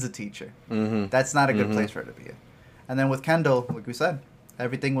 He's the teacher. Mm-hmm. That's not a good place for her to be in. And then with Kendall, like we said,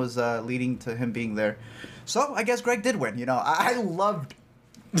 everything was leading to him being there. So I guess Greg did win. I loved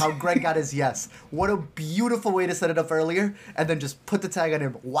how Greg got his yes. What a beautiful way to set it up earlier, and then just put the tag on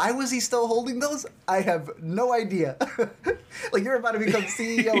him. Why was he still holding those? I have no idea. Like, you're about to become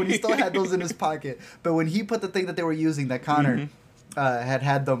CEO, and he still had those in his pocket. But when he put the thing that they were using, that Connor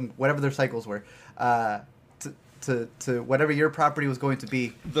had them, whatever their cycles were, to whatever your property was going to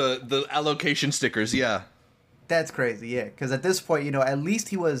be. The allocation stickers, yeah. That's crazy, yeah. Because at this point, at least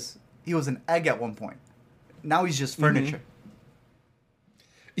he was an egg at one point. Now he's just furniture. Mm-hmm.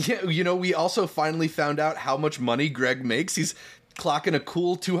 Yeah, we also finally found out how much money Greg makes. He's clocking a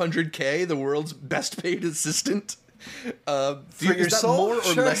cool $200K, the world's best paid assistant. Is that more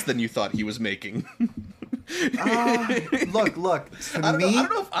or less than you thought he was making? Look. I don't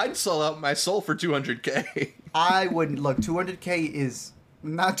know if I'd sell out my soul for $200K. I wouldn't. Look, $200K is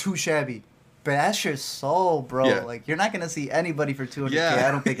not too shabby. But that's your soul, bro. Yeah. Like, you're not going to see anybody for $200K. Yeah,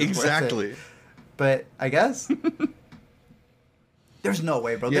 I don't think it's worth it. But I guess... There's no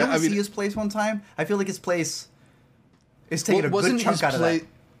way, bro. Didn't we see his place one time? I feel like his place is taking a good chunk out of that.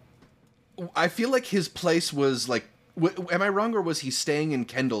 I feel like his place was like... am I wrong, or was he staying in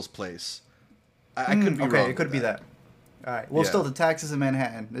Kendall's place? I could be wrong. Okay, it could be that. All right. Well, Yeah. still, the taxes in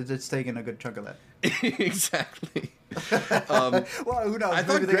Manhattan, it's taking a good chunk of that. Exactly. Well, who knows? I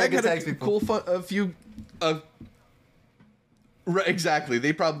thought Maybe they Greg got had tax a people. cool, a few. Right, exactly.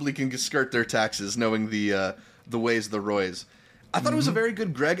 They probably can skirt their taxes, knowing the ways of the Roys. I thought it was a very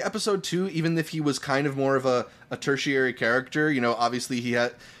good Greg episode too, even if he was kind of more of a tertiary character. You know, obviously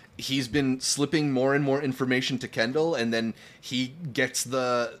he's been slipping more and more information to Kendall, and then he gets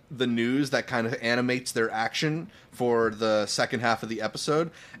the news that kind of animates their action for the second half of the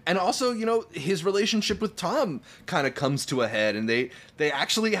episode. And also, you know, his relationship with Tom kind of comes to a head, and they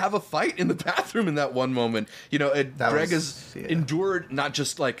actually have a fight in the bathroom in that one moment. You know, Greg has endured not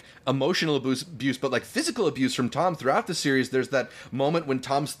just like emotional abuse, but like physical abuse from Tom throughout the series. There's that moment when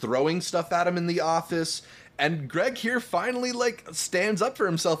Tom's throwing stuff at him in the office. And Greg here finally, like, stands up for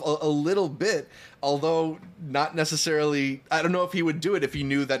himself a little bit, although not necessarily... I don't know if he would do it if he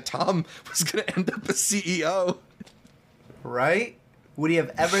knew that Tom was going to end up a CEO. Right? Would he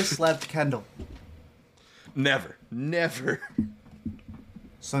have ever slept Kendall? Never. Never.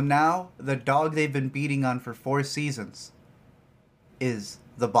 So now, the dog they've been beating on for 4 seasons is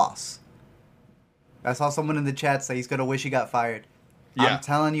the boss. I saw someone in the chat say he's going to wish he got fired. Yeah. I'm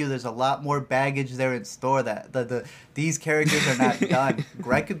telling you, there's a lot more baggage there in store that these characters are not done.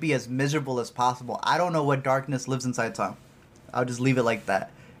 Greg could be as miserable as possible. I don't know what darkness lives inside Tom. I'll just leave it like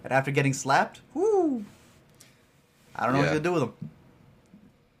that. And after getting slapped, whoo! I don't know what to do with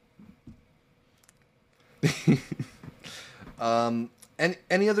him. And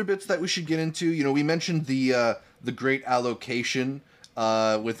any other bits that we should get into? You know, we mentioned the great allocation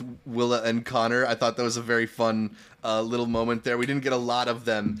with Willa and Connor. I thought that was a very fun little moment there. We didn't get a lot of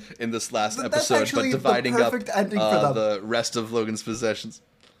them in this last episode, but dividing up the rest of Logan's possessions.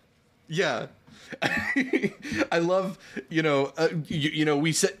 Yeah. I love, you know,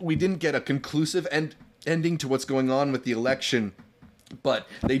 we said we didn't get a conclusive ending to what's going on with the election, but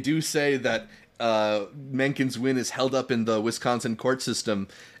they do say that Menken's win is held up in the Wisconsin court system.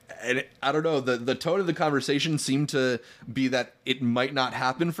 And I don't know, the tone of the conversation seemed to be that it might not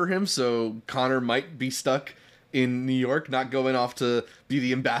happen for him, so Connor might be stuck in New York, not going off to be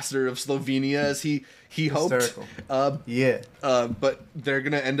the ambassador of Slovenia as he hoped. But they're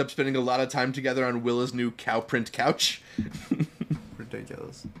going to end up spending a lot of time together on Willa's new cow print couch.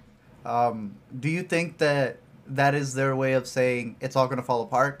 Ridiculous. Do you think that is their way of saying it's all going to fall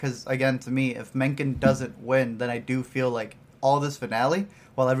apart? Because, again, to me, if Menken doesn't win, then I do feel like all this finale,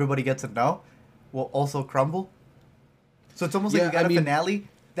 while everybody gets to know, will also crumble. So it's almost like we got a finale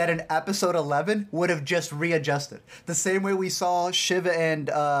that in episode 11 would have just readjusted. The same way we saw Shiva and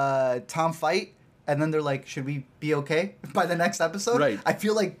Tom fight, and then they're like, should we be okay by the next episode? Right. I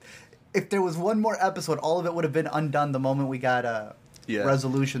feel like if there was one more episode, all of it would have been undone the moment we got a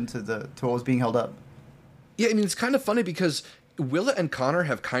resolution to what was being held up. Yeah, I mean, it's kind of funny because Willa and Connor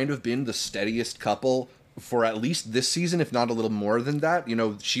have kind of been the steadiest couple for at least this season, if not a little more than that. You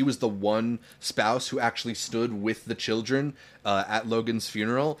know, she was the one spouse who actually stood with the children at Logan's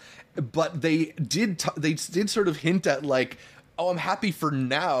funeral. But they did sort of hint at, like, oh, I'm happy for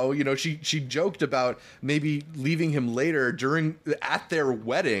now. You know, she joked about maybe leaving him later at their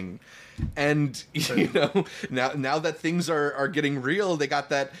wedding. And, you know, now that things are getting real, they got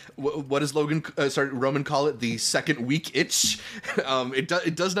that, what does Roman call it? The second week itch.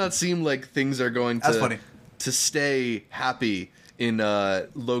 It does not seem like things are going to stay happy in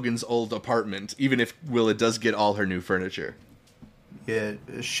Logan's old apartment, even if Willa does get all her new furniture. Yeah,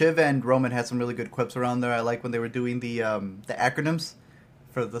 Shiv and Roman had some really good quips around there. I like when they were doing the acronyms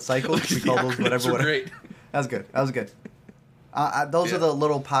for the cycles. We call those whatever. Great. That was good. Those are the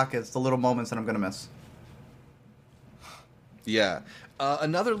little pockets, the little moments that I'm going to miss. Yeah.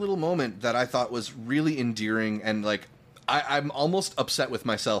 Another little moment that I thought was really endearing, and, like, I'm almost upset with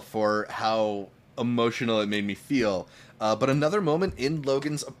myself for how emotional it made me feel. But another moment in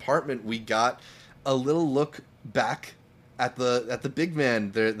Logan's apartment, we got a little look back at the big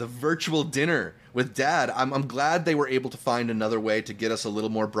man, the virtual dinner with Dad. I'm glad they were able to find another way to get us a little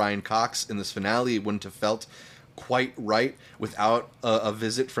more Brian Cox in this finale. It wouldn't have felt quite right without a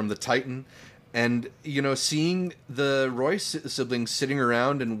visit from the Titan. And, you know, seeing the Roy siblings sitting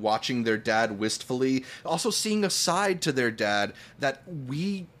around and watching their dad wistfully, also seeing a side to their dad that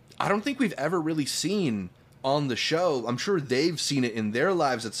I don't think we've ever really seen on the show. I'm sure they've seen it in their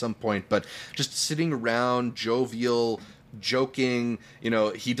lives at some point, but just sitting around, jovial, joking, you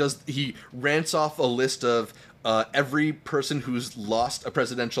know, he rants off a list of every person who's lost a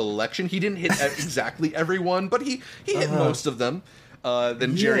presidential election. He didn't hit exactly everyone, but he hit most of them.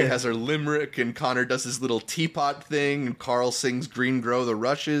 Then Jerry has her limerick, and Connor does his little teapot thing, and Carl sings "Green Grow the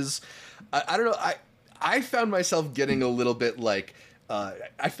Rushes." I don't know. I found myself getting a little bit like,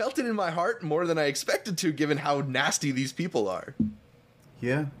 I felt it in my heart more than I expected to, given how nasty these people are.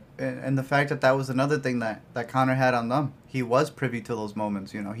 Yeah. And the fact that was another thing that Connor had on them. He was privy to those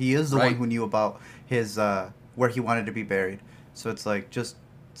moments, you know. He is the one who knew about his, where he wanted to be buried. So it's like just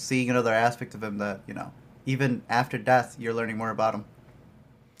seeing another aspect of him that, you know, even after death, you're learning more about him.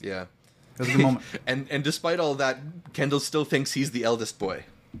 Yeah. It was a good moment. and despite all that, Kendall still thinks he's the eldest boy.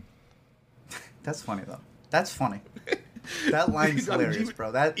 That's funny, though. That's funny. That line's hilarious,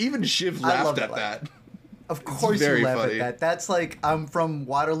 bro. Even Shiv laughed at that. Of course you laugh at that. That's like, I'm from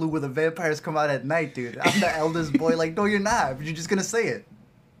Waterloo where the vampires come out at night, dude. I'm the eldest boy. Like, no, you're not. But you're just going to say it.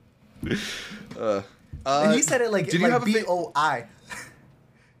 And he said it like B-O-I.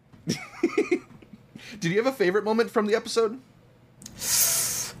 Did you have a favorite moment from the episode?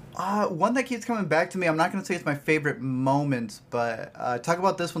 One that keeps coming back to me. I'm not going to say it's my favorite moment, but talk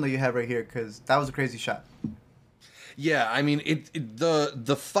about this one that you have right here, because that was a crazy shot. Yeah, I mean,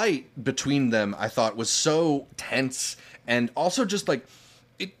 the fight between them, I thought, was so tense, and also just like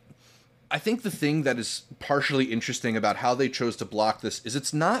it. I think the thing that is partially interesting about how they chose to block this is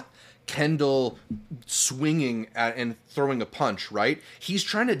it's not Kendall swinging at and throwing a punch, right? He's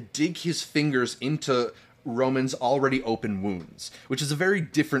trying to dig his fingers into Roman's already open wounds, which is a very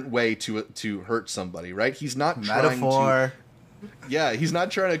different way to hurt somebody, right? He's not metaphor. He's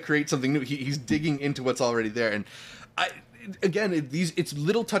not trying to create something new. He's digging into what's already there, and it's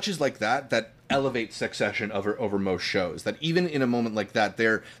little touches like that elevate Succession over most shows. That even in a moment like that,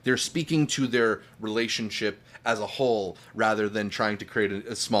 they're speaking to their relationship as a whole rather than trying to create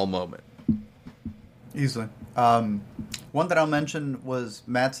a small moment. Easily. One that I'll mention was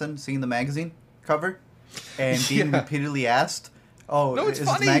Mattson seeing the magazine cover and being repeatedly asked, "Oh, no, it's is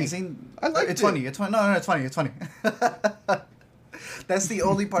funny. The magazine? I like it. It's funny. It's funny. No, it's funny. It's funny." That's the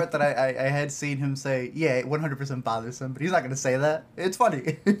only part that I had seen him say, yeah, it 100% bothers him, but he's not going to say that. It's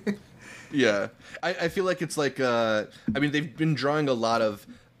funny. Yeah. I feel like it's like, I mean, they've been drawing a lot of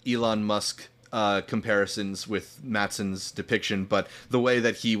Elon Musk comparisons with Mattson's depiction, but the way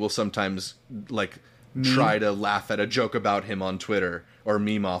that he will sometimes, like, try to laugh at a joke about him on Twitter or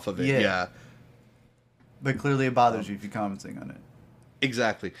meme off of it. Yeah. But clearly it bothers you if you're commenting on it.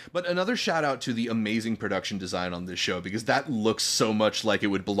 Exactly. But another shout out to the amazing production design on this show, because that looks so much like it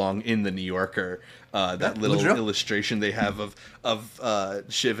would belong in the New Yorker. That little illustration they have of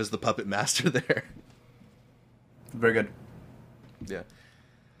Shiv as the puppet master there. Very good. Yeah.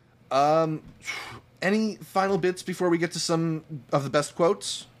 Any final bits before we get to some of the best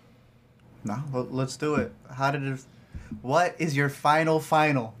quotes? No, let's do it. What is your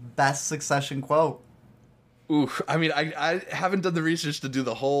final best Succession quote? Ooh, I mean, I haven't done the research to do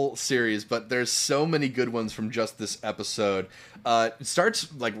the whole series, but there's so many good ones from just this episode. It starts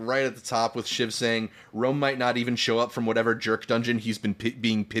like right at the top with Shiv saying, Rome might not even show up from whatever jerk dungeon he's been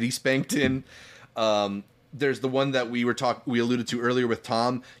being pity spanked in. There's the one that we alluded to earlier with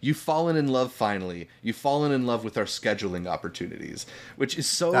Tom. You've fallen in love finally. You've fallen in love with our scheduling opportunities, which is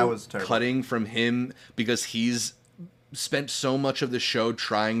so cutting from him, because he's spent so much of the show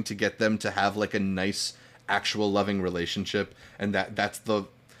trying to get them to have like a nice actual loving relationship, and it's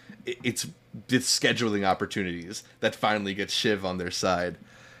scheduling opportunities that finally gets Shiv on their side.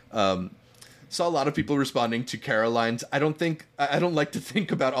 Saw a lot of people responding to Caroline's, I don't like to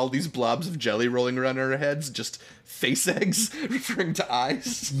think about all these blobs of jelly rolling around our heads, just face eggs, referring to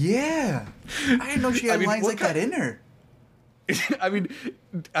eyes. Yeah. I didn't know she had lines like that in her. I mean,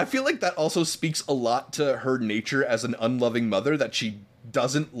 I feel like that also speaks a lot to her nature as an unloving mother, that she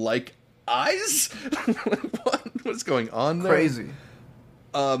doesn't like eyes? What's going on there? Crazy.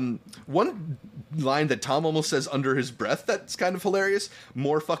 One line that Tom almost says under his breath that's kind of hilarious: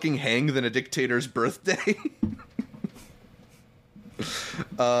 more fucking hang than a dictator's birthday.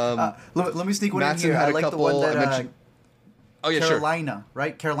 Let me sneak one in here. I like the one that Carolina,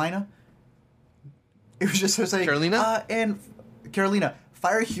 right? Carolina? It was just her saying, Carolina? And Carolina,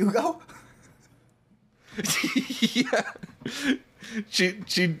 fire Hugo? Yeah.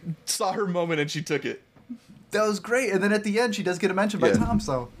 She saw her moment and she took it. That was great. And then at the end, she does get a mention by Tom,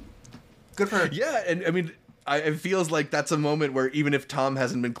 so good for her. Yeah, and I mean, it feels like that's a moment where even if Tom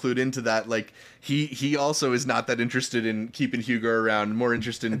hasn't been clued into that, like, he also is not that interested in keeping Hugo around, more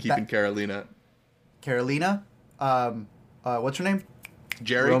interested in keeping Carolina. Carolina? What's her name?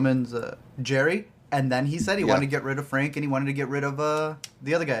 Jerry? Roman's Jerry. And then he said he wanted to get rid of Frank, and he wanted to get rid of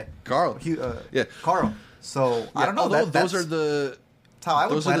the other guy. Carl. Carl. So, I don't know. Although those are the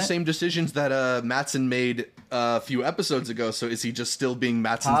same decisions that Mattson made a few episodes ago. So is he just still being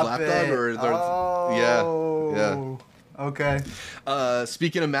Mattson's lapdog, or Okay.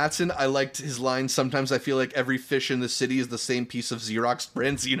 Speaking of Mattson, I liked his line, sometimes I feel like every fish in the city is the same piece of Xerox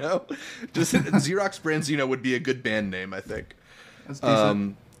Branzino. Just Xerox Branzino would be a good band name, I think. That's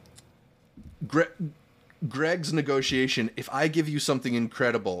decent. Greg's negotiation, if I give you something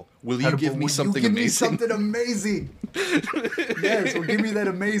incredible, will you give me something amazing? Me something amazing. Yes, or give me that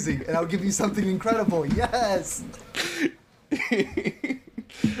amazing, and I'll give you something incredible. Yes. Every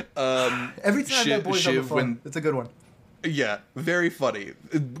time that boy's on the phone, it's a good one. Yeah, very funny.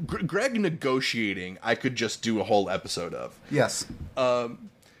 Greg negotiating, I could just do a whole episode of. Yes.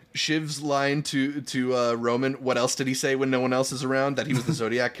 Shiv's line to Roman, what else did he say when no one else is around? That he was the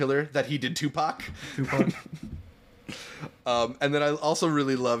Zodiac Killer? That he did Tupac? And then I also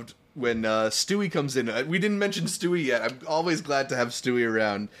really loved when Stewie comes in. We didn't mention Stewie yet. I'm always glad to have Stewie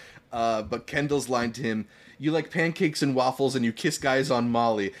around. But Kendall's line to him, you like pancakes and waffles and you kiss guys on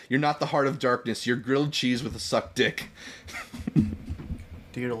Molly. You're not the heart of darkness. You're grilled cheese with a sucked dick.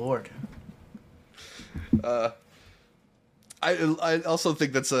 Dear Lord. I also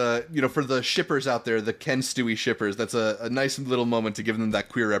think that's for the shippers out there, the Ken Stewie shippers, that's a nice little moment to give them that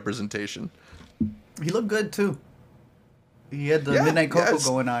queer representation. He looked good too. He had the Midnight Cocoa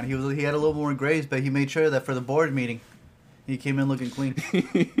going on. He had a little more grays, but he made sure that for the board meeting, he came in looking clean.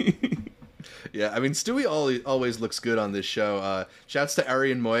 Yeah, I mean, Stewie always looks good on this show. Shouts to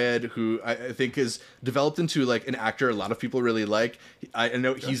Arian Moayed, who I think has developed into like an actor a lot of people really like. I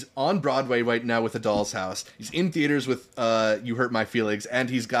know he's on Broadway right now with A Doll's House. He's in theaters with You Hurt My Feelings, and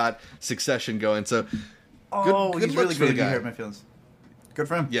he's got Succession going. So, good he's really good. You Hurt My Feelings. Good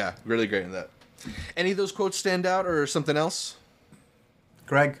for him. Yeah, really great in that. Any of those quotes stand out, or something else?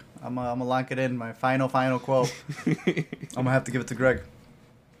 Greg, I'm gonna lock it in. My final quote. I'm gonna have to give it to Greg.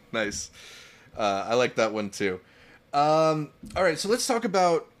 Nice. I like that one too. All right, so let's talk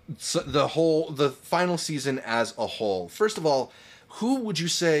about the final season as a whole. First of all, who would you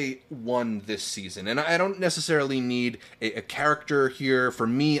say won this season? And I don't necessarily need a character here. For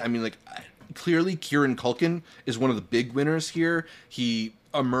me, I mean, like, clearly Kieran Culkin is one of the big winners here. He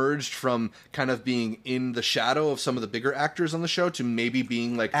emerged from kind of being in the shadow of some of the bigger actors on the show to maybe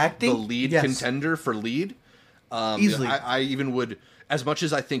being like the lead contender for lead. Easily. I even would, as much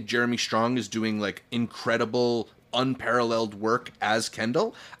as I think Jeremy Strong is doing like incredible, unparalleled work as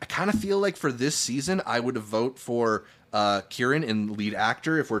Kendall, I kind of feel like for this season, I would vote for Kieran in lead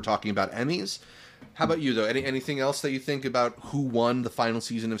actor if we're talking about Emmys. How about you, though? Anything else that you think about who won the final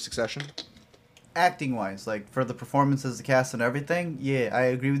season of Succession? Acting-wise, like, for the performances, the cast, and everything, yeah, I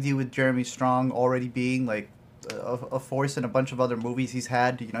agree with you with Jeremy Strong already being, like, a force in a bunch of other movies he's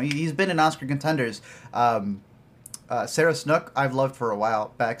had. You know, he's been in Oscar contenders. Sarah Snook, I've loved for a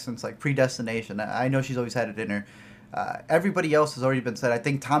while, back since, like, Predestination. I know she's always had it in her. Everybody else has already been said. I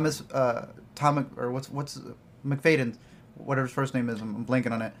think Thomas, what's McFadden, whatever his first name is, I'm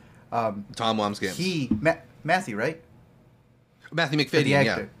blanking on it. Tom Wamsgans. Matthew, right? Matthew McFadden,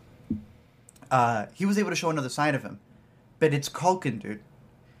 yeah. He was able to show another side of him. But it's Culkin, dude.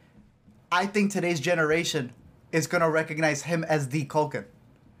 I think today's generation is going to recognize him as the Culkin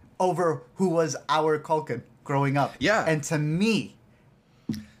over who was our Culkin growing up. Yeah. And to me,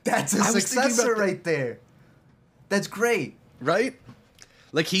 that's a successor right there. That's great. Right?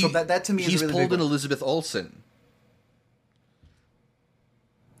 Like that to me he's is really pulled in Elizabeth Olsen.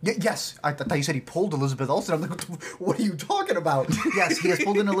 Yes, I thought you said he pulled Elizabeth Olsen. I'm like, what are you talking about? Yes, he has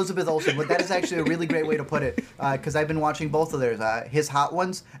pulled in Elizabeth Olsen, but that is actually a really great way to put it, because I've been watching both of theirs. His Hot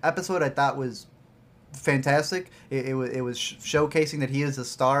Ones episode I thought was fantastic. It was showcasing that he is a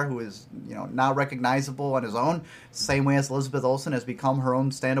star who is, you know, not recognizable on his own, same way as Elizabeth Olsen has become her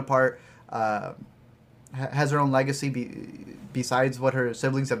own stand-apart, has her own legacy besides what her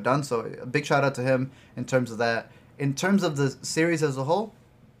siblings have done. So a big shout out to him in terms of that. In terms of the series as a whole,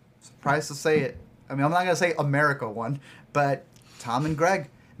 surprised to say it, I mean, I'm not going to say America won, but Tom and Greg,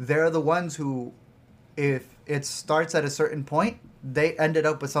 they're the ones who, if it starts at a certain point, they ended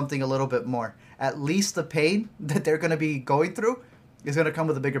up with something a little bit more. At least the pain that they're going to be going through is going to come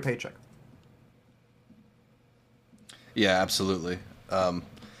with a bigger paycheck. Yeah, absolutely.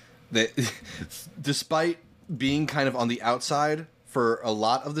 Despite being kind of on the outside for a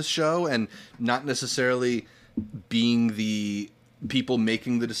lot of the show and not necessarily being the people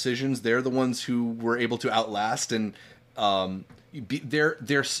making the decisions, they're the ones who were able to outlast, and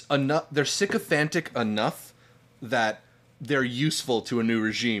they're sycophantic enough that they're useful to a new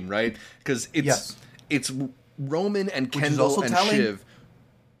regime, right? Because it's Roman and Kendall and Shiv.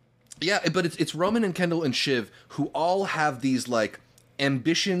 Yeah, but it's Roman and Kendall and Shiv who all have these like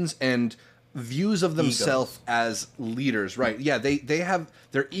ambitions and views of themselves as leaders, right? Yeah, they have,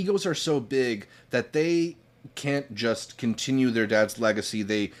 their egos are so big that they can't just continue their dad's legacy.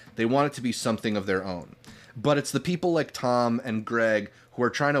 They want it to be something of their own. But it's the people like Tom and Greg who are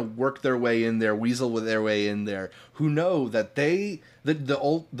trying to work their way in there, weasel with their way in there, who know that the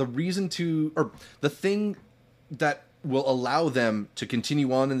reason to, or the thing that will allow them to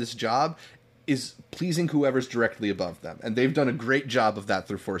continue on in this job is pleasing whoever's directly above them. And they've done a great job of that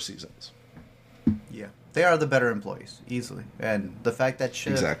through 4 seasons. Yeah. They are the better employees, easily. And the fact that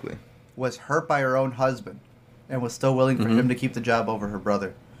Shiv was hurt by her own husband and was still willing for him to keep the job over her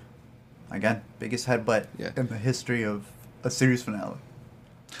brother. Again, biggest headbutt in the history of a series finale.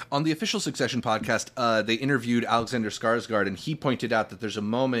 On the official Succession podcast, they interviewed Alexander Skarsgård, and he pointed out that there's a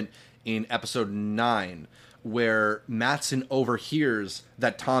moment in episode 9 where Mattson overhears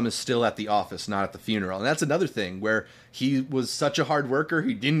that Tom is still at the office, not at the funeral. And that's another thing where he was such a hard worker,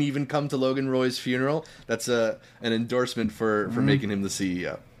 he didn't even come to Logan Roy's funeral. That's an endorsement for making him the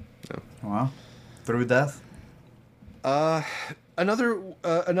CEO. So. Wow. Through death? Another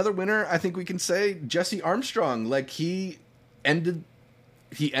winner, I think we can say, Jesse Armstrong. Like, he ended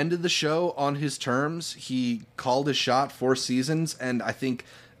the show on his terms. He called his shot 4 seasons, and I think,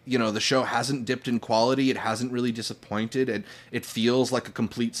 the show hasn't dipped in quality. It hasn't really disappointed, and it feels like a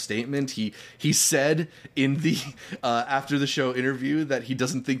complete statement. He said in the after the show interview that he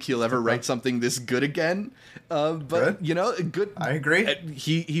doesn't think he'll ever write something this good again. But good. Good. I agree.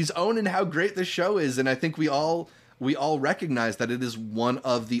 He's owning how great this show is, and I think we all recognize that it is one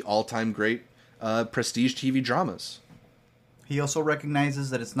of the all-time great prestige TV dramas. He also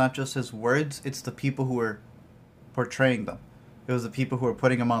recognizes that it's not just his words, it's the people who are portraying them. It was the people who were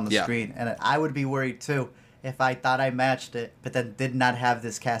putting them on the screen. And I would be worried, too, if I thought I matched it, but then did not have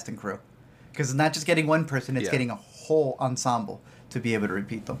this cast and crew. Because it's not just getting one person, it's getting a whole ensemble to be able to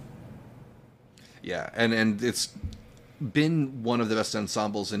repeat them. Yeah, and it's been one of the best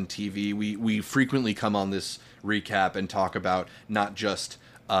ensembles in TV. We frequently come on this recap and talk about not just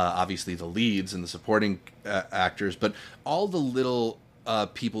obviously the leads and the supporting actors, but all the little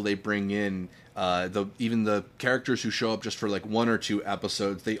people they bring in, even the characters who show up just for like 1 or 2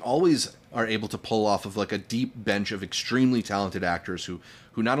 episodes. They always are able to pull off of like a deep bench of extremely talented actors who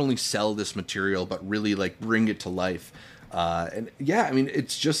not only sell this material but really like bring it to life. And yeah, I mean,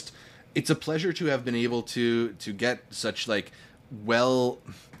 it's a pleasure to have been able to get such like well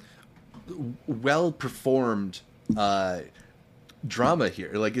performed drama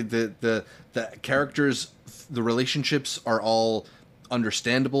here. Like the characters, the relationships are all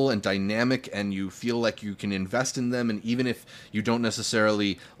understandable and dynamic, and you feel like you can invest in them. And even if you don't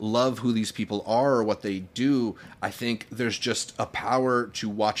necessarily love who these people are or what they do, I think there's just a power to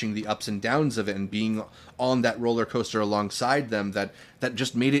watching the ups and downs of it and being on that roller coaster alongside them that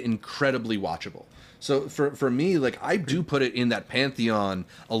just made it incredibly watchable. So for me, like, I do put it in that pantheon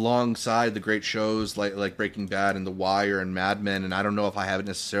alongside the great shows like Breaking Bad and The Wire and Mad Men, and I don't know if I have it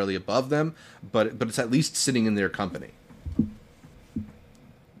necessarily above them, but it's at least sitting in their company.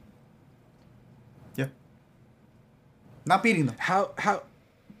 Yeah. Not beating them. How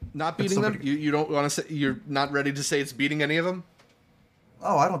not beating them? You don't want to say, you're not ready to say it's beating any of them?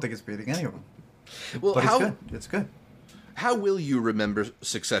 Oh, I don't think it's beating any of them. Well, but it's good. It's good. How will you remember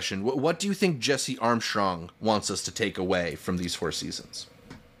Succession? What do you think Jesse Armstrong wants us to take away from these 4 seasons?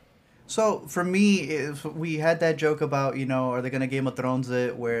 So, for me, if we had that joke about, are they going to Game of Thrones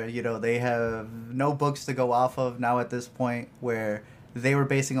it, where, they have no books to go off of now at this point, where they were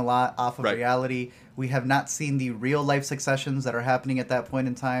basing a lot off of reality. We have not seen the real-life successions that are happening at that point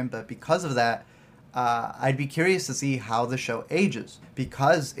in time, but because of that, I'd be curious to see how the show ages.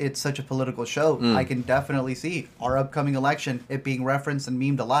 Because it's such a political show, I can definitely see our upcoming election, it being referenced and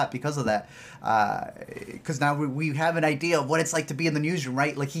memed a lot because of that. Because now we have an idea of what it's like to be in the newsroom,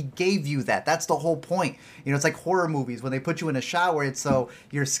 right? Like, he gave you that. That's the whole point. It's like horror movies. When they put you in a shower, it's so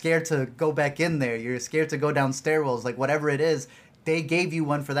you're scared to go back in there. You're scared to go down stairwells, like whatever it is. They gave you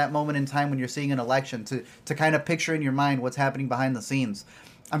one for that moment in time when you're seeing an election to kind of picture in your mind what's happening behind the scenes.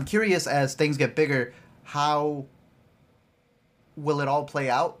 I'm curious, as things get bigger, how will it all play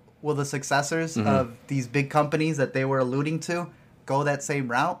out? Will the successors of these big companies that they were alluding to go that same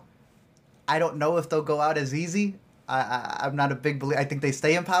route? I don't know if they'll go out as easy. I'm not a big believer. I think they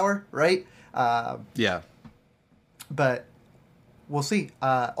stay in power, right? Yeah. But we'll see.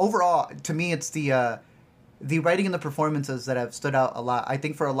 Overall, to me, it's the writing and the performances that have stood out a lot. I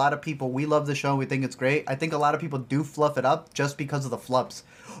think for a lot of people, we love the show. We think it's great. I think a lot of people do fluff it up just because of the flubs.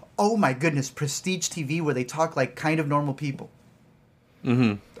 Oh my goodness, prestige TV where they talk like kind of normal people.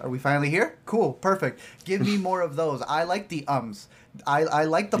 Are we finally here? Cool, perfect. Give me more of those. I like the ums. I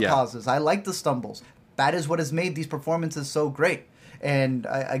like the pauses. I like the stumbles. That is what has made these performances so great. And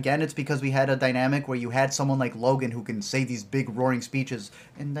again, it's because we had a dynamic where you had someone like Logan who can say these big roaring speeches,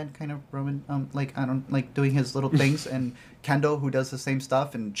 and then kind of Roman, doing his little things, and Kendo who does the same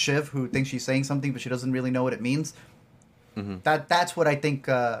stuff, and Shiv who thinks she's saying something but she doesn't really know what it means. Mm-hmm. That's what I think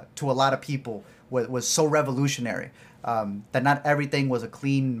to a lot of people was so revolutionary. That not everything was a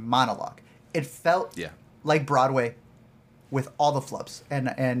clean monologue. It felt like Broadway with all the flubs,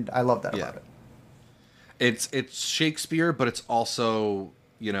 and I love that about it. It's Shakespeare, but it's also,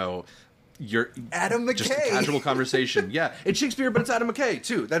 you're Adam McKay. Just a casual conversation. Yeah, it's Shakespeare, but it's Adam McKay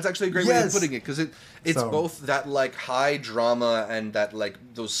too. That's actually a great way of putting it, because it's both that like high drama and that like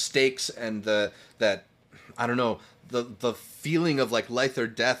those stakes and that I don't know, the feeling of like life or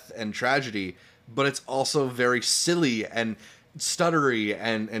death and tragedy, but it's also very silly and stuttery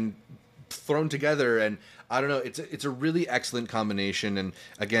and thrown together, and I don't know, it's a really excellent combination. And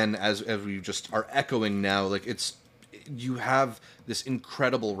again, as we just are echoing now, like you have this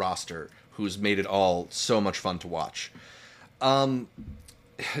incredible roster who's made it all so much fun to watch. So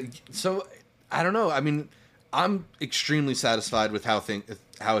I don't know. I mean, I'm extremely satisfied with how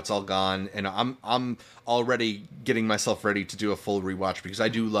it's all gone, and I'm already getting myself ready to do a full rewatch because I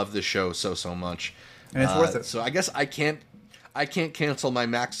do love this show so much, and it's worth it. So I guess I can't cancel my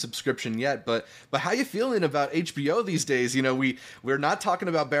Max subscription yet, but how you feeling about HBO these days? We're not talking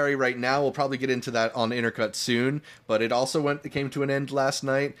about Barry right now. We'll probably get into that on Intercut soon, but it also came to an end last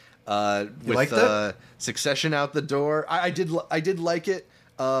night. With Succession out the door. I did like it.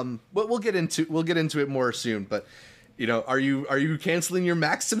 But we'll get into it more soon. But are you canceling your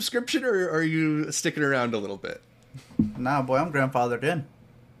Max subscription, or are you sticking around a little bit? Nah, boy, I'm grandfathered in.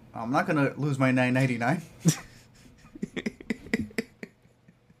 I'm not gonna lose my $9.99.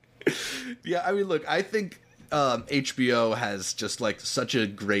 Yeah, I mean, look, I think HBO has just like such a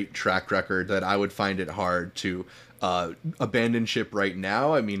great track record that I would find it hard to abandon ship right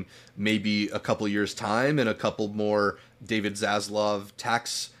now. I mean, maybe a couple years time and a couple more David Zaslav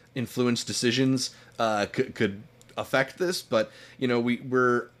tax influenced decisions could affect this, but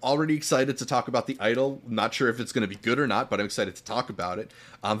we're already excited to talk about The Idol. Not sure if it's going to be good or not, but I'm excited to talk about it.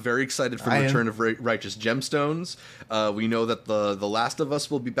 I'm very excited for the return of Righteous Gemstones. We know that the Last of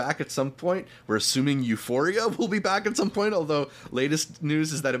Us will be back at some point. We're assuming Euphoria will be back at some point, although latest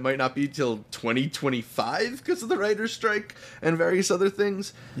news is that it might not be till 2025 because of the writer's strike and various other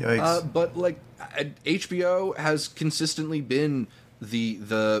things. Yikes. But like HBO has consistently been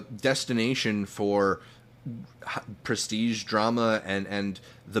the destination for prestige drama and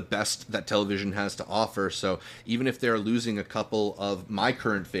the best that television has to offer. So even if they're losing a couple of my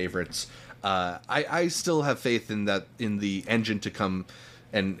current favorites, I still have faith in the engine to come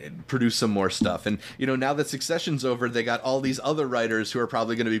and produce some more stuff. And now that Succession's over, they got all these other writers who are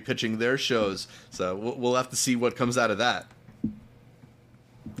probably going to be pitching their shows. So we'll have to see what comes out of that.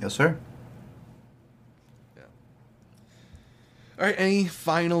 Yes, sir. All right, any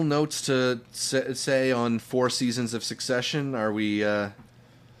final notes to say on 4 seasons of Succession? Are we going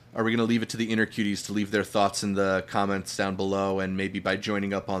to leave it to the inner cuties to leave their thoughts in the comments down below, and maybe by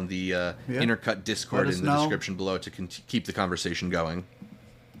joining up on the Intercut Discord in the description below to keep the conversation going?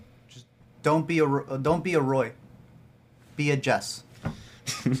 Just don't be a Roy, be a Jess.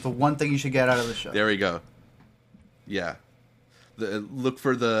 It's the one thing you should get out of the show. There we go. Yeah, look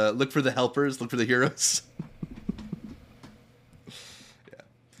for the helpers, look for the heroes.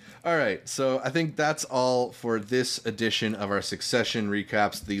 All right, so I think that's all for this edition of our Succession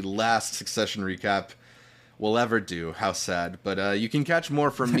recaps, the last Succession recap we'll ever do. How sad. But you can catch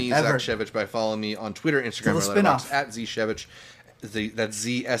more from me, Zach Shevich, by following me on Twitter, Instagram, or Letterboxd at ZShevich. That's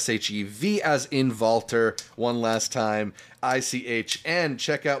ZSHEV as in Walter. One last time, ICH. And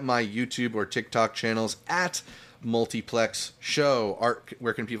check out my YouTube or TikTok channels at Multiplex Show. Art,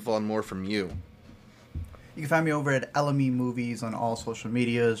 where can people find more from you? You can find me over at LME Movies on all social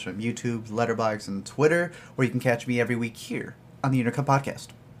medias, from YouTube, Letterboxd, and Twitter, or you can catch me every week here on the Intercut Podcast.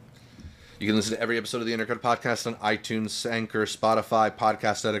 You can listen to every episode of the Intercut Podcast on iTunes, Anchor, Spotify,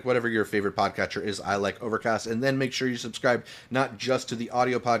 Podcast Addict, whatever your favorite podcatcher is. I like Overcast. And then make sure you subscribe not just to the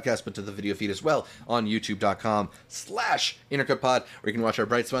audio podcast, but to the video feed as well on youtube.com/IntercutPod, where you can watch our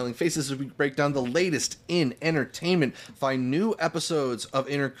bright smiling faces as we break down the latest in entertainment. Find new episodes of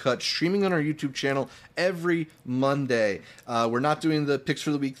Intercut streaming on our YouTube channel every Monday. We're not doing the picks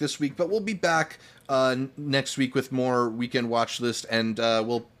for the week this week, but we'll be back next week with more weekend watch list, and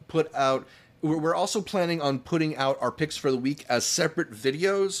we'll put out. We're also planning on putting out our picks for the week as separate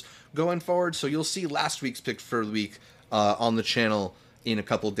videos going forward. So you'll see last week's pick for the week on the channel in a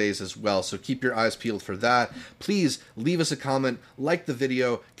couple days as well. So keep your eyes peeled for that. Please leave us a comment, like the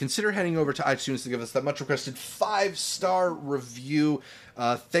video, consider heading over to iTunes to give us that much requested 5-star review.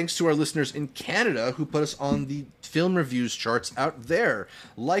 Thanks to our listeners in Canada who put us on the film reviews charts out there.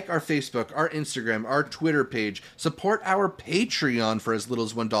 Like our Facebook, our Instagram, our Twitter page. Support our Patreon for as little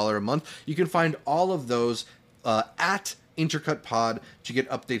as $1 a month. You can find all of those at Intercut Pod to get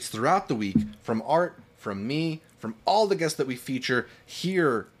updates throughout the week from Art, from me, from all the guests that we feature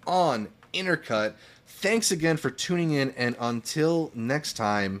here on Intercut. Thanks again for tuning in, and until next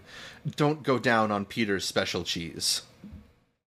time, don't go down on Peter's special cheese.